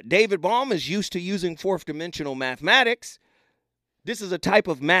David Bohm is used to using fourth dimensional mathematics. This is a type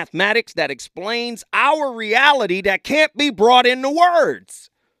of mathematics that explains our reality that can't be brought into words.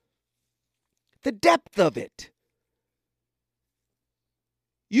 The depth of it.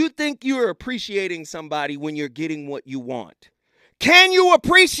 You think you're appreciating somebody when you're getting what you want. Can you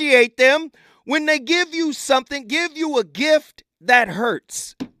appreciate them when they give you something, give you a gift that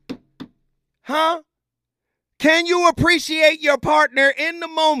hurts? Huh? Can you appreciate your partner in the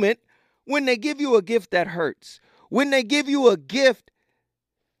moment when they give you a gift that hurts? When they give you a gift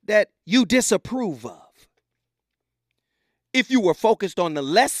that you disapprove of? If you were focused on the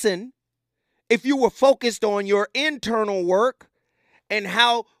lesson, if you were focused on your internal work and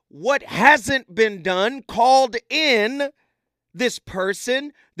how what hasn't been done called in this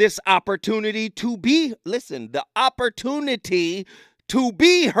person, this opportunity to be, listen, the opportunity to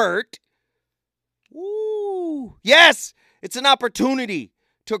be hurt. Woo. Yes, it's an opportunity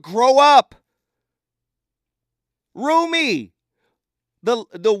to grow up. Rumi, the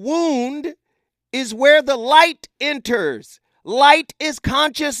wound is where the light enters. Light is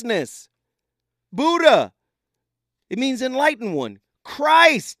consciousness. Buddha, it means enlightened one.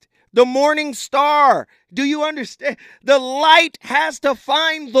 Christ, the morning star. Do you understand? The light has to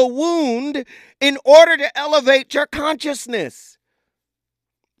find the wound in order to elevate your consciousness.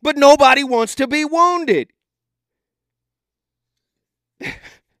 But nobody wants to be wounded.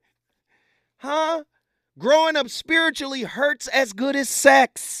 Huh? Growing up spiritually hurts as good as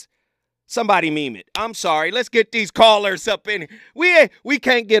sex. Somebody meme it. I'm sorry. Let's get these callers up in here. We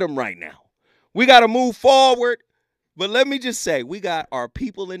can't get them right now. We got to move forward. But let me just say, we got our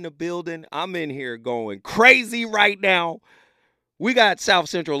people in the building. I'm in here going crazy right now. We got South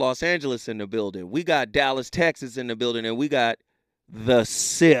Central Los Angeles in the building. We got Dallas, Texas in the building. And we got the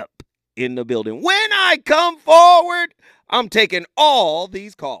SIP in the building. When I come forward, I'm taking all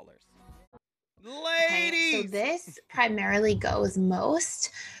these callers. Ladies. Okay, so this primarily goes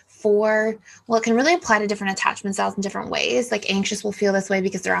most for, well, it can really apply to different attachment styles in different ways. Like anxious will feel this way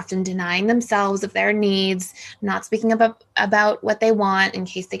because they're often denying themselves of their needs, not speaking about what they want in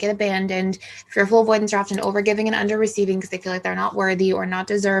case they get abandoned. Fearful avoidants are often overgiving and under receiving because they feel like they're not worthy or not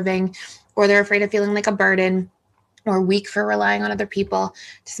deserving, or they're afraid of feeling like a burden or weak for relying on other people.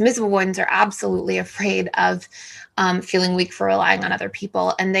 Dismissive avoidants are absolutely afraid of feeling weak for relying on other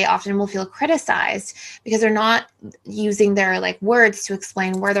people. And they often will feel criticized because they're not using their words to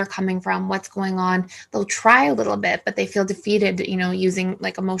explain where they're coming from, what's going on. They'll try a little bit, but they feel defeated, using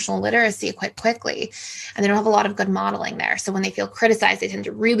emotional literacy quite quickly. And they don't have a lot of good modeling there. So when they feel criticized, they tend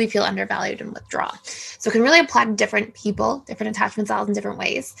to really feel undervalued and withdraw. So it can really apply to different people, different attachment styles in different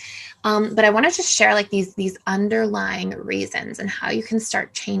ways. But I want to just share these underlying reasons and how you can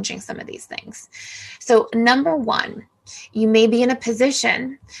start changing some of these things. So number one, you may be in a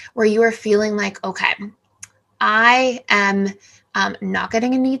position where you are feeling like, okay, I am not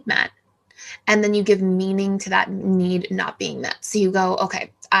getting a need met. And then you give meaning to that need not being met. So you go,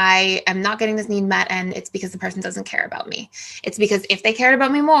 okay, I am not getting this need met, and it's because the person doesn't care about me. It's because if they cared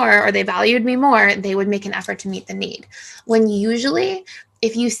about me more or they valued me more, they would make an effort to meet the need. When usually,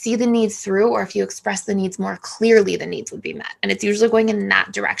 if you see the needs through, or if you express the needs more clearly, the needs would be met. And it's usually going in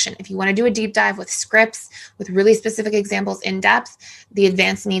that direction. If you want to do a deep dive with scripts, with really specific examples in depth, the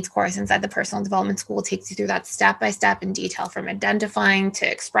advanced needs course inside the personal development school takes you through that step by step in detail, from identifying to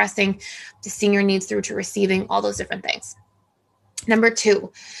expressing to seeing your needs through to receiving, all those different things. Number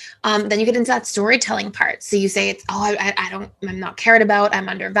two, then you get into that storytelling part. So you say it's, I'm not cared about, I'm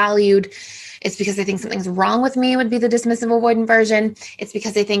undervalued. It's because they think something's wrong with me would be the dismissive avoidant version. It's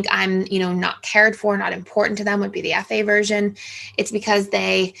because they think I'm, not cared for, not important to them would be the FA version. It's because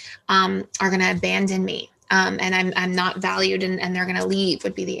they are going to abandon me and I'm not valued, and they're going to leave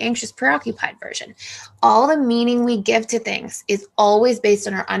would be the anxious, preoccupied version. All the meaning we give to things is always based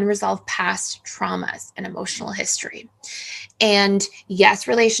on our unresolved past traumas and emotional history. And yes,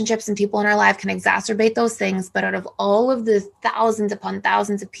 relationships and people in our life can exacerbate those things, but out of all of the thousands upon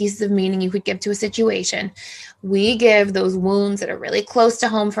thousands of pieces of meaning you could give to a situation, we give those wounds that are really close to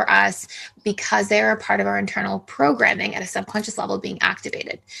home for us because they're a part of our internal programming at a subconscious level being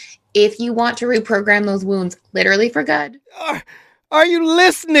activated. If you want to reprogram those wounds literally for good. Are you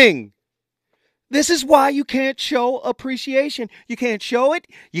listening? This is why you can't show appreciation. You can't show it.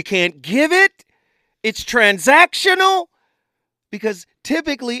 You can't give it. It's transactional. Because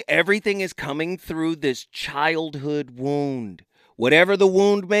typically everything is coming through this childhood wound, whatever the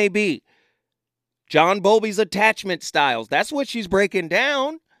wound may be. John Bowlby's attachment styles, that's what she's breaking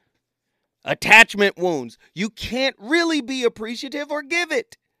down. Attachment wounds. You can't really be appreciative or give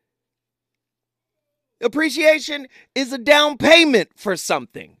it. Appreciation is a down payment for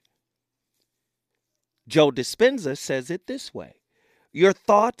something. Joe Dispenza says it this way. Your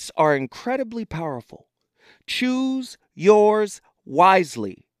thoughts are incredibly powerful. Choose yours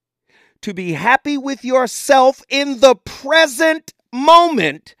wisely. To be happy with yourself in the present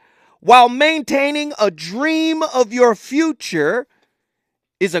moment while maintaining a dream of your future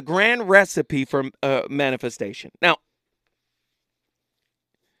is a grand recipe for manifestation. Now,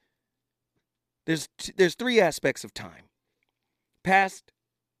 there's three aspects of time. Past,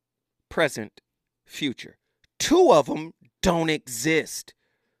 present, future. Two of them don't exist.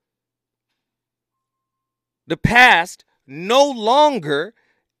 The past no longer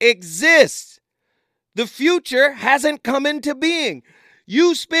exists. The future hasn't come into being.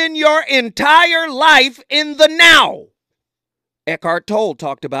 You spend your entire life in the now. Eckhart Tolle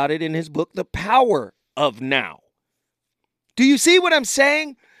talked about it in his book, The Power of Now. Do you see what I'm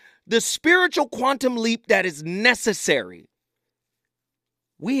saying? The spiritual quantum leap that is necessary.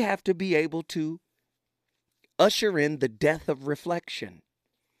 We have to be able to usher in the death of reflection.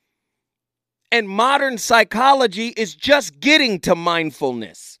 And modern psychology is just getting to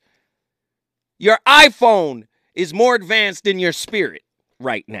mindfulness. Your iPhone is more advanced than your spirit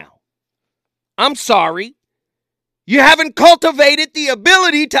right now. I'm sorry. You haven't cultivated the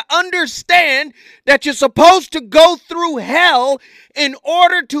ability to understand that you're supposed to go through hell in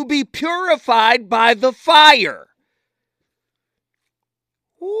order to be purified by the fire.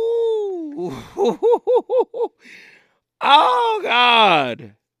 Ooh. Oh,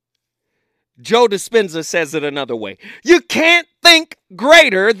 God. Joe Dispenza says it another way. You can't think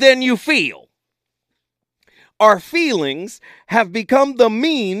greater than you feel. Our feelings have become the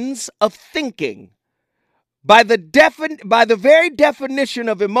means of thinking. By the very definition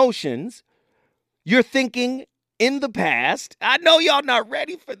of emotions, you're thinking in the past. I know y'all not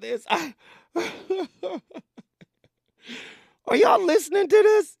ready for this. Are y'all listening to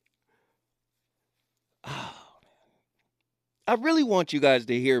this? Oh, I really want you guys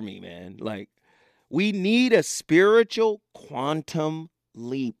to hear me, man. Like, we need a spiritual quantum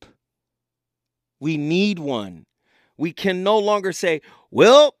leap. We need one. We can no longer say,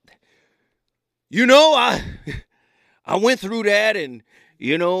 well, you know, I went through that and,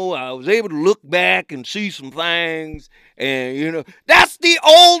 you know, I was able to look back and see some things. And, you know, that's the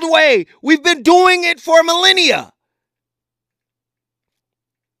old way. We've been doing it for millennia.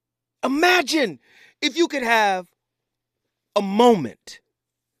 Imagine if you could have a moment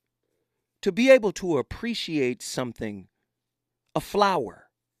to be able to appreciate something, a flower,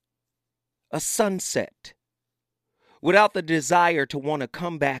 a sunset, without the desire to want to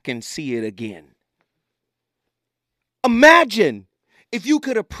come back and see it again. Imagine if you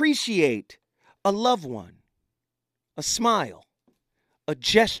could appreciate a loved one, a smile, a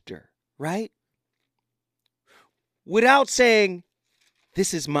gesture, right? Without saying,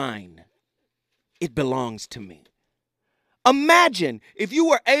 this is mine. It belongs to me. Imagine if you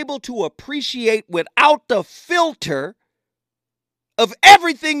were able to appreciate without the filter of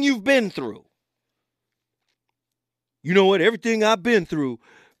everything you've been through. You know what? Everything I've been through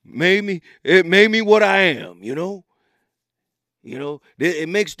made me what I am, you know? You know, it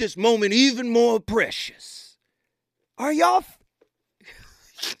makes this moment even more precious. Are y'all?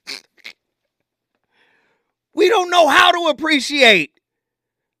 We don't know how to appreciate.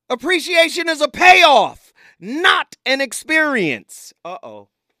 Appreciation is a payoff, not an experience. Uh-oh.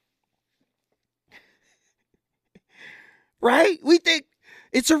 Right? We think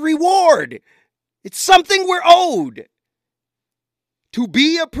it's a reward. It's something we're owed. To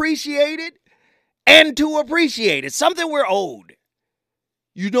be appreciated and to appreciate. It's something we're owed.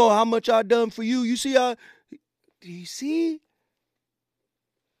 You know how much I've done for you. You see how, do you see?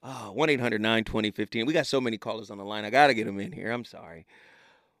 Oh, 1-800-920-15. We got so many callers on the line. I got to get them in here. I'm sorry.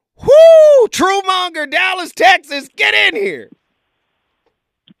 Whoo! Truemonger, Dallas, Texas. Get in here.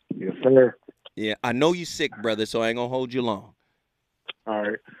 Yes, sir. Yeah, I know you sick, brother, so I ain't going to hold you long. All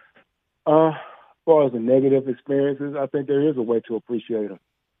right. As far as the negative experiences, I think there is a way to appreciate them.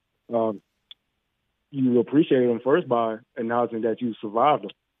 You appreciate them first by acknowledging that you survived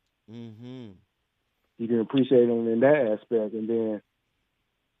them. Mm-hmm. You can appreciate them in that aspect, and then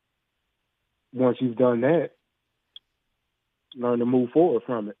once you've done that, learn to move forward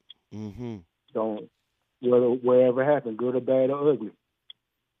from it. Mm-hmm. Don't, wherever happened, good or bad or ugly,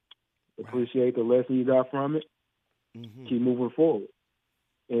 appreciate the lesson you got from it. Mm-hmm. Keep moving forward.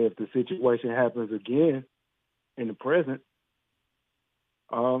 And if the situation happens again in the present,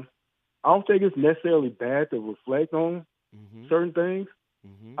 I don't think it's necessarily bad to reflect on certain things.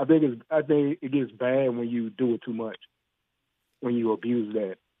 Mm-hmm. I think it gets bad when you do it too much, when you abuse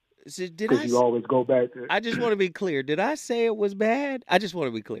that. Because you always go back to. I just want to be clear. Did I say it was bad? I just want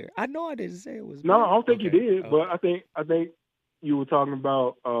to be clear. I know I didn't say it was bad. No, I don't think you did. Okay. But I think you were talking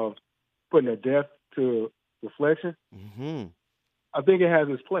about putting a depth to reflection. Mm-hmm. I think it has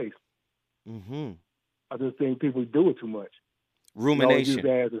its place. Mm-hmm. I just think people do it too much. Rumination.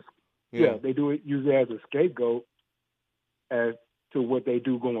 They do it use it as a scapegoat as to what they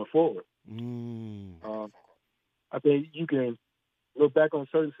do going forward. I think you can look back on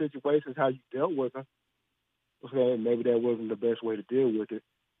certain situations, how you dealt with them. Okay, maybe that wasn't the best way to deal with it,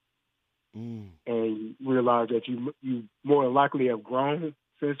 and you realize that you more than likely have grown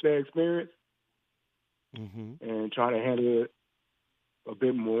since that experience, and try to handle it a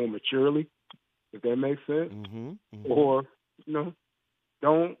bit more maturely, if that makes sense. Or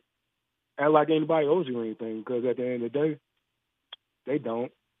don't act like anybody owes you anything, because at the end of the day, they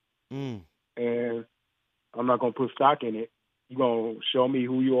don't. And I'm not going to put stock in it. You're going to show me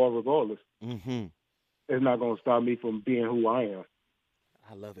who you are regardless. It's not going to stop me from being who I am.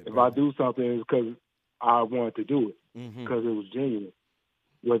 I love it, If brother. I do something, it's because I wanted to do it, because it was genuine.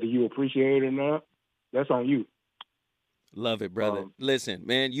 Whether you appreciate it or not, that's on you. Love it, brother. Listen,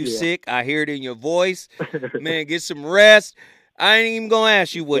 man, you sick. I hear it in your voice. Man, get some rest. I ain't even going to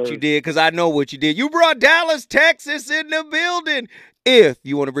ask you what you did, because I know what you did. You brought Dallas, Texas in the building. If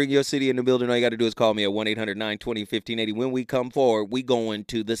you want to bring your city in the building, all you got to do is call me at 1-800-920-1580. When we come forward, we going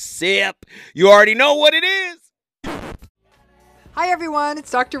to the SIP. You already know what it is. Hi everyone, it's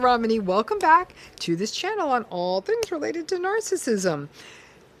Dr. Ramani. Welcome back to this channel on all things related to narcissism.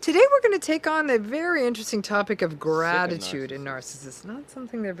 Today we're going to take on the very interesting topic of gratitude in narcissists. Not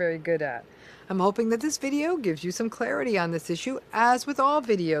something they're very good at. I'm hoping that this video gives you some clarity on this issue, as with all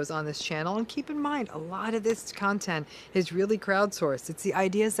videos on this channel. And keep in mind, a lot of this content is really crowdsourced. It's the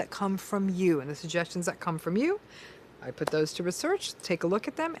ideas that come from you and the suggestions that come from you. I put those to research, take a look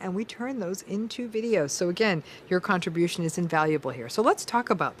at them, and we turn those into videos. So again, your contribution is invaluable here. So let's talk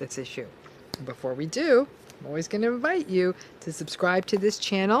about this issue. Before we do, I'm always going to invite you to subscribe to this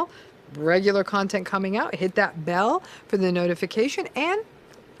channel. Regular content coming out. Hit that bell for the notification and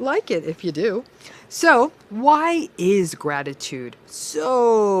like it if you do. So, why is gratitude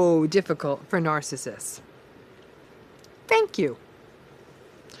so difficult for narcissists? Thank you.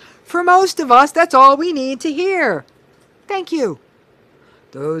 For most of us, that's all we need to hear. Thank you.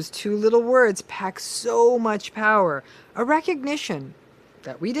 Those two little words pack so much power. A recognition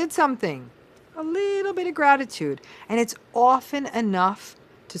that we did something. A little bit of gratitude. And it's often enough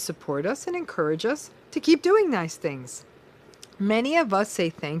to support us and encourage us to keep doing nice things. Many of us say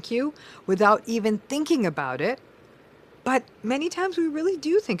thank you without even thinking about it, but many times we really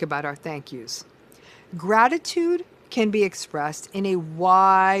do think about our thank yous. Gratitude can be expressed in a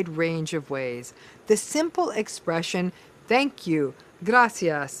wide range of ways. The simple expression, thank you,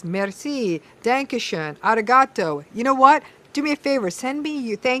 gracias, merci, dankeschön, arigato. You know what? Do me a favor, send me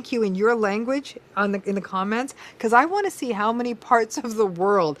you thank you in your language in the comments, because I want to see how many parts of the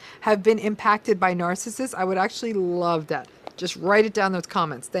world have been impacted by narcissists. I would actually love that. Just write it down in those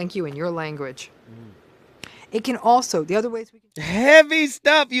comments. Thank you in your language. It can also, the other ways we can... Heavy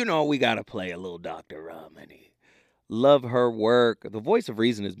stuff. You know, we got to play a little Dr. Ramani. Love her work. The voice of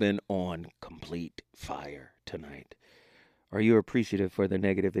reason has been on complete fire tonight. Are you appreciative for the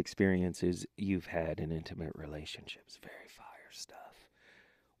negative experiences you've had in intimate relationships? Very fire stuff.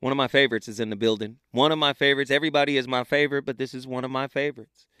 One of my favorites is in the building. One of my favorites. Everybody is my favorite, but this is one of my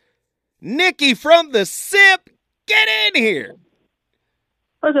favorites. Nikki from the SIP. Get in here.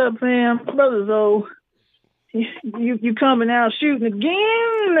 What's up, fam? Brother Zoe, you coming out shooting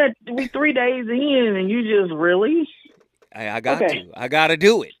again? We 3 days in, and you just really? I got to. I got to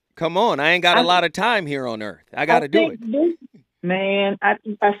do it. Come on. I ain't got a lot of time here on earth. I got to do it. Man, I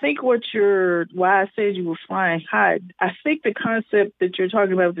think why I said you were flying high, I think the concept that you're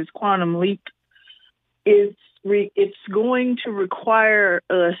talking about, this quantum leap, it's going to require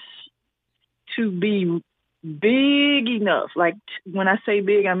us to be big enough. Like when I say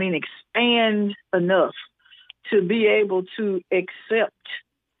big, I mean expand enough to be able to accept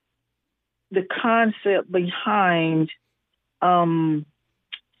the concept behind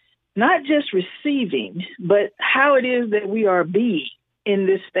not just receiving, but how it is that we are being in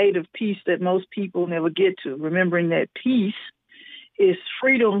this state of peace that most people never get to. Remembering that peace is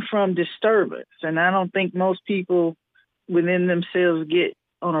freedom from disturbance. And I don't think most people within themselves get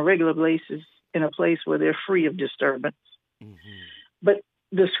on a regular basis in a place where they're free of disturbance. But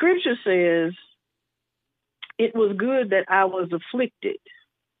the scripture says, it was good that I was afflicted,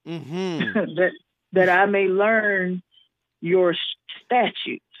 that I may learn your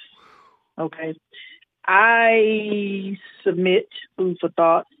statutes. Okay. I submit food for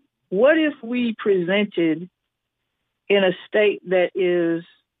thought. What if we presented in a state that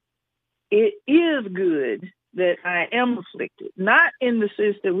it is good that I am afflicted, not in the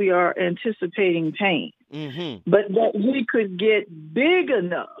sense that we are anticipating pain, but that we could get big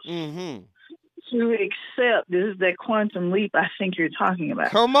enough to accept, this is that quantum leap I think you're talking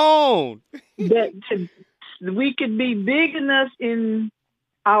about. Come on. We could be big enough in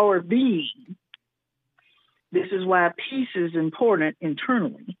our being. This is why peace is important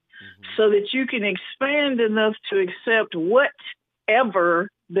internally, so that you can expand enough to accept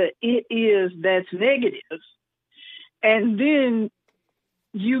whatever it is that's negative. And then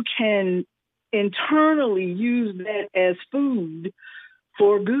you can internally use that as food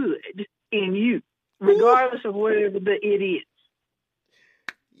for good in you, regardless of whatever it is.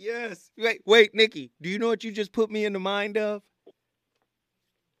 Yes. Wait, Nikki, do you know what you just put me in the mind of?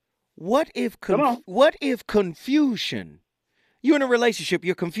 What if confusion, you're in a relationship,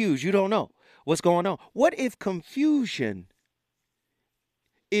 you're confused, you don't know what's going on. What if confusion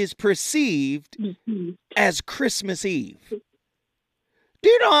is perceived as Christmas Eve? Do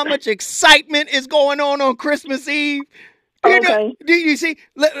you know how much excitement is going on Christmas Eve? Do you see?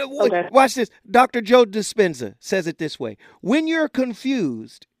 Watch this. Dr. Joe Dispenza says it this way. When you're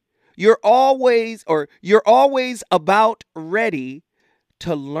confused, you're always about ready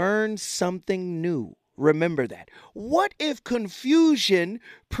to learn something new. Remember that. What if confusion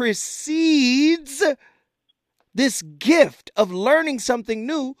precedes this gift of learning something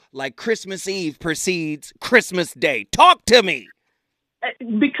new, like Christmas Eve precedes Christmas Day? Talk to me.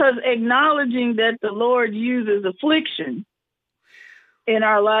 Because acknowledging that the Lord uses affliction in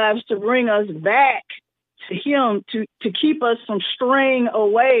our lives to bring us back to Him, to keep us from straying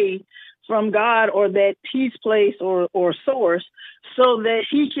away from God or that peace place or source, so that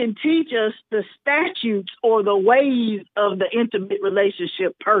He can teach us the statutes or the ways of the intimate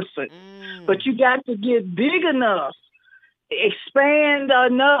relationship person. But you got to get big enough, expand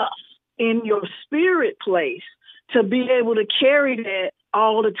enough in your spirit place to be able to carry that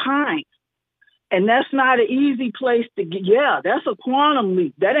all the time. And that's not an easy place to get. Yeah, that's a quantum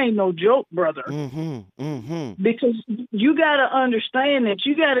leap. That ain't no joke, brother. Because you got to understand that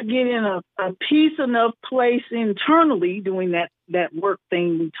you got to get in a peace enough place internally doing that work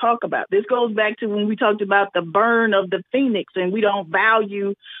thing we talk about. This goes back to when we talked about the burn of the phoenix and we don't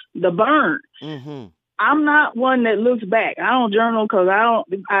value the burn. I'm not one that looks back. I don't journal because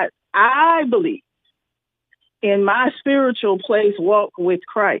I believe in my spiritual place walk with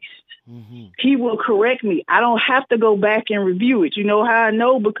Christ. He will correct me. I don't have to go back and review it. You know how I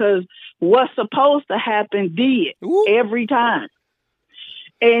know? Because what's supposed to happen did every time.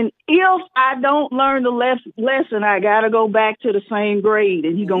 And if I don't learn the lesson, I got to go back to the same grade,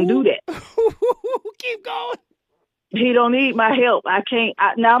 and He going to do that. Keep going. He don't need my help. I can't.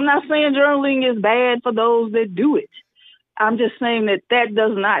 Now, I'm not saying journaling is bad for those that do it. I'm just saying that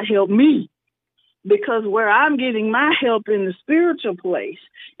does not help me. Because where I'm getting my help in the spiritual place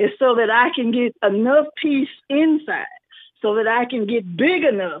is so that I can get enough peace inside, so that I can get big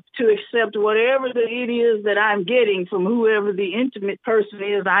enough to accept whatever it is that I'm getting from whoever the intimate person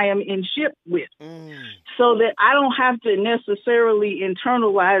is I am in ship with, so that I don't have to necessarily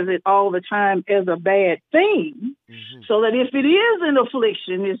internalize it all the time as a bad thing, so that if it is an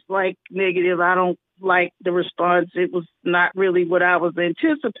affliction, it's like negative, I don't like the response, it was not really what I was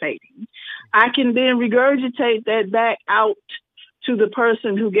anticipating. I can then regurgitate that back out to the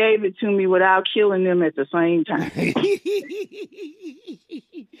person who gave it to me without killing them at the same time.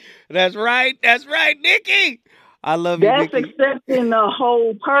 That's right, Nikki. I love you, That's Nikki. accepting the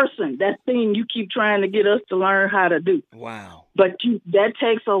whole person. That thing you keep trying to get us to learn how to do. Wow. But that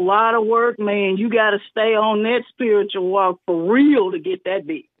takes a lot of work, man. You got to stay on that spiritual walk for real to get that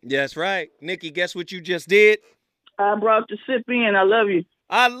big. That's right. Nikki, guess what you just did? I brought the sip in. I love you.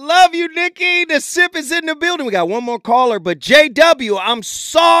 I love you, Nikki. The sip is in the building. We got one more caller, but JW, I'm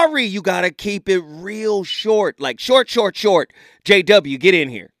sorry. You got to keep it real short, like short. JW, get in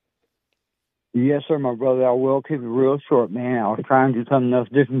here. Yes, sir, my brother. I will keep it real short, man. I was trying to do something else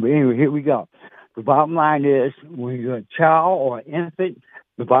different, but anyway, here we go. The bottom line is, when you're a child or an infant,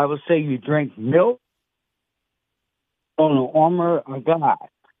 the Bible says you drink milk on the armor of God.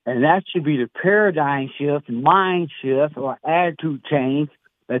 And that should be the paradigm shift, mind shift, or attitude change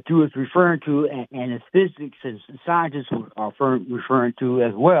that you was referring to, and the physics and scientists are referring to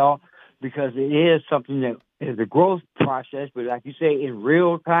as well, because it is something that is a growth process, but like you say, in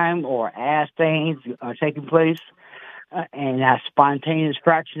real time or as things are taking place, and that spontaneous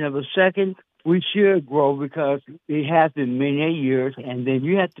fraction of a second, we should grow because it has been many years, and then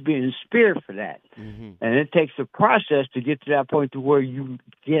you have to be in the spirit for that. Mm-hmm. And it takes a process to get to that point to where you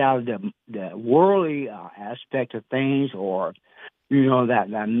get out of the worldly aspect of things, or that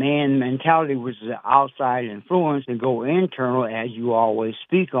man mentality, which is an outside influence, and go internal, as you always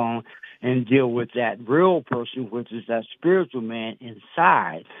speak on, and deal with that real person, which is that spiritual man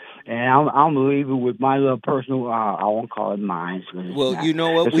inside. And I'm leaving with my little personal, I won't call it mine. Well, you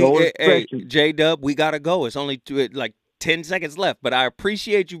know what? Hey, J-Dub, we got to go. It's only 10 seconds left, but I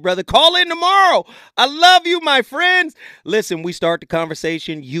appreciate you, brother. Call in tomorrow. I love you, my friends. Listen, we start the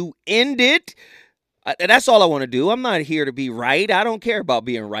conversation. You end it. That's all I want to do. I'm not here to be right. I don't care about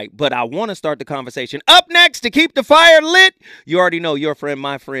being right, but I want to start the conversation. Up next to keep the fire lit, you already know, your friend,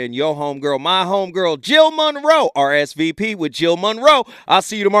 my friend, your homegirl, my homegirl, Jill Monroe, RSVP with Jill Monroe. I'll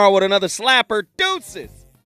see you tomorrow with another slapper. Deuces.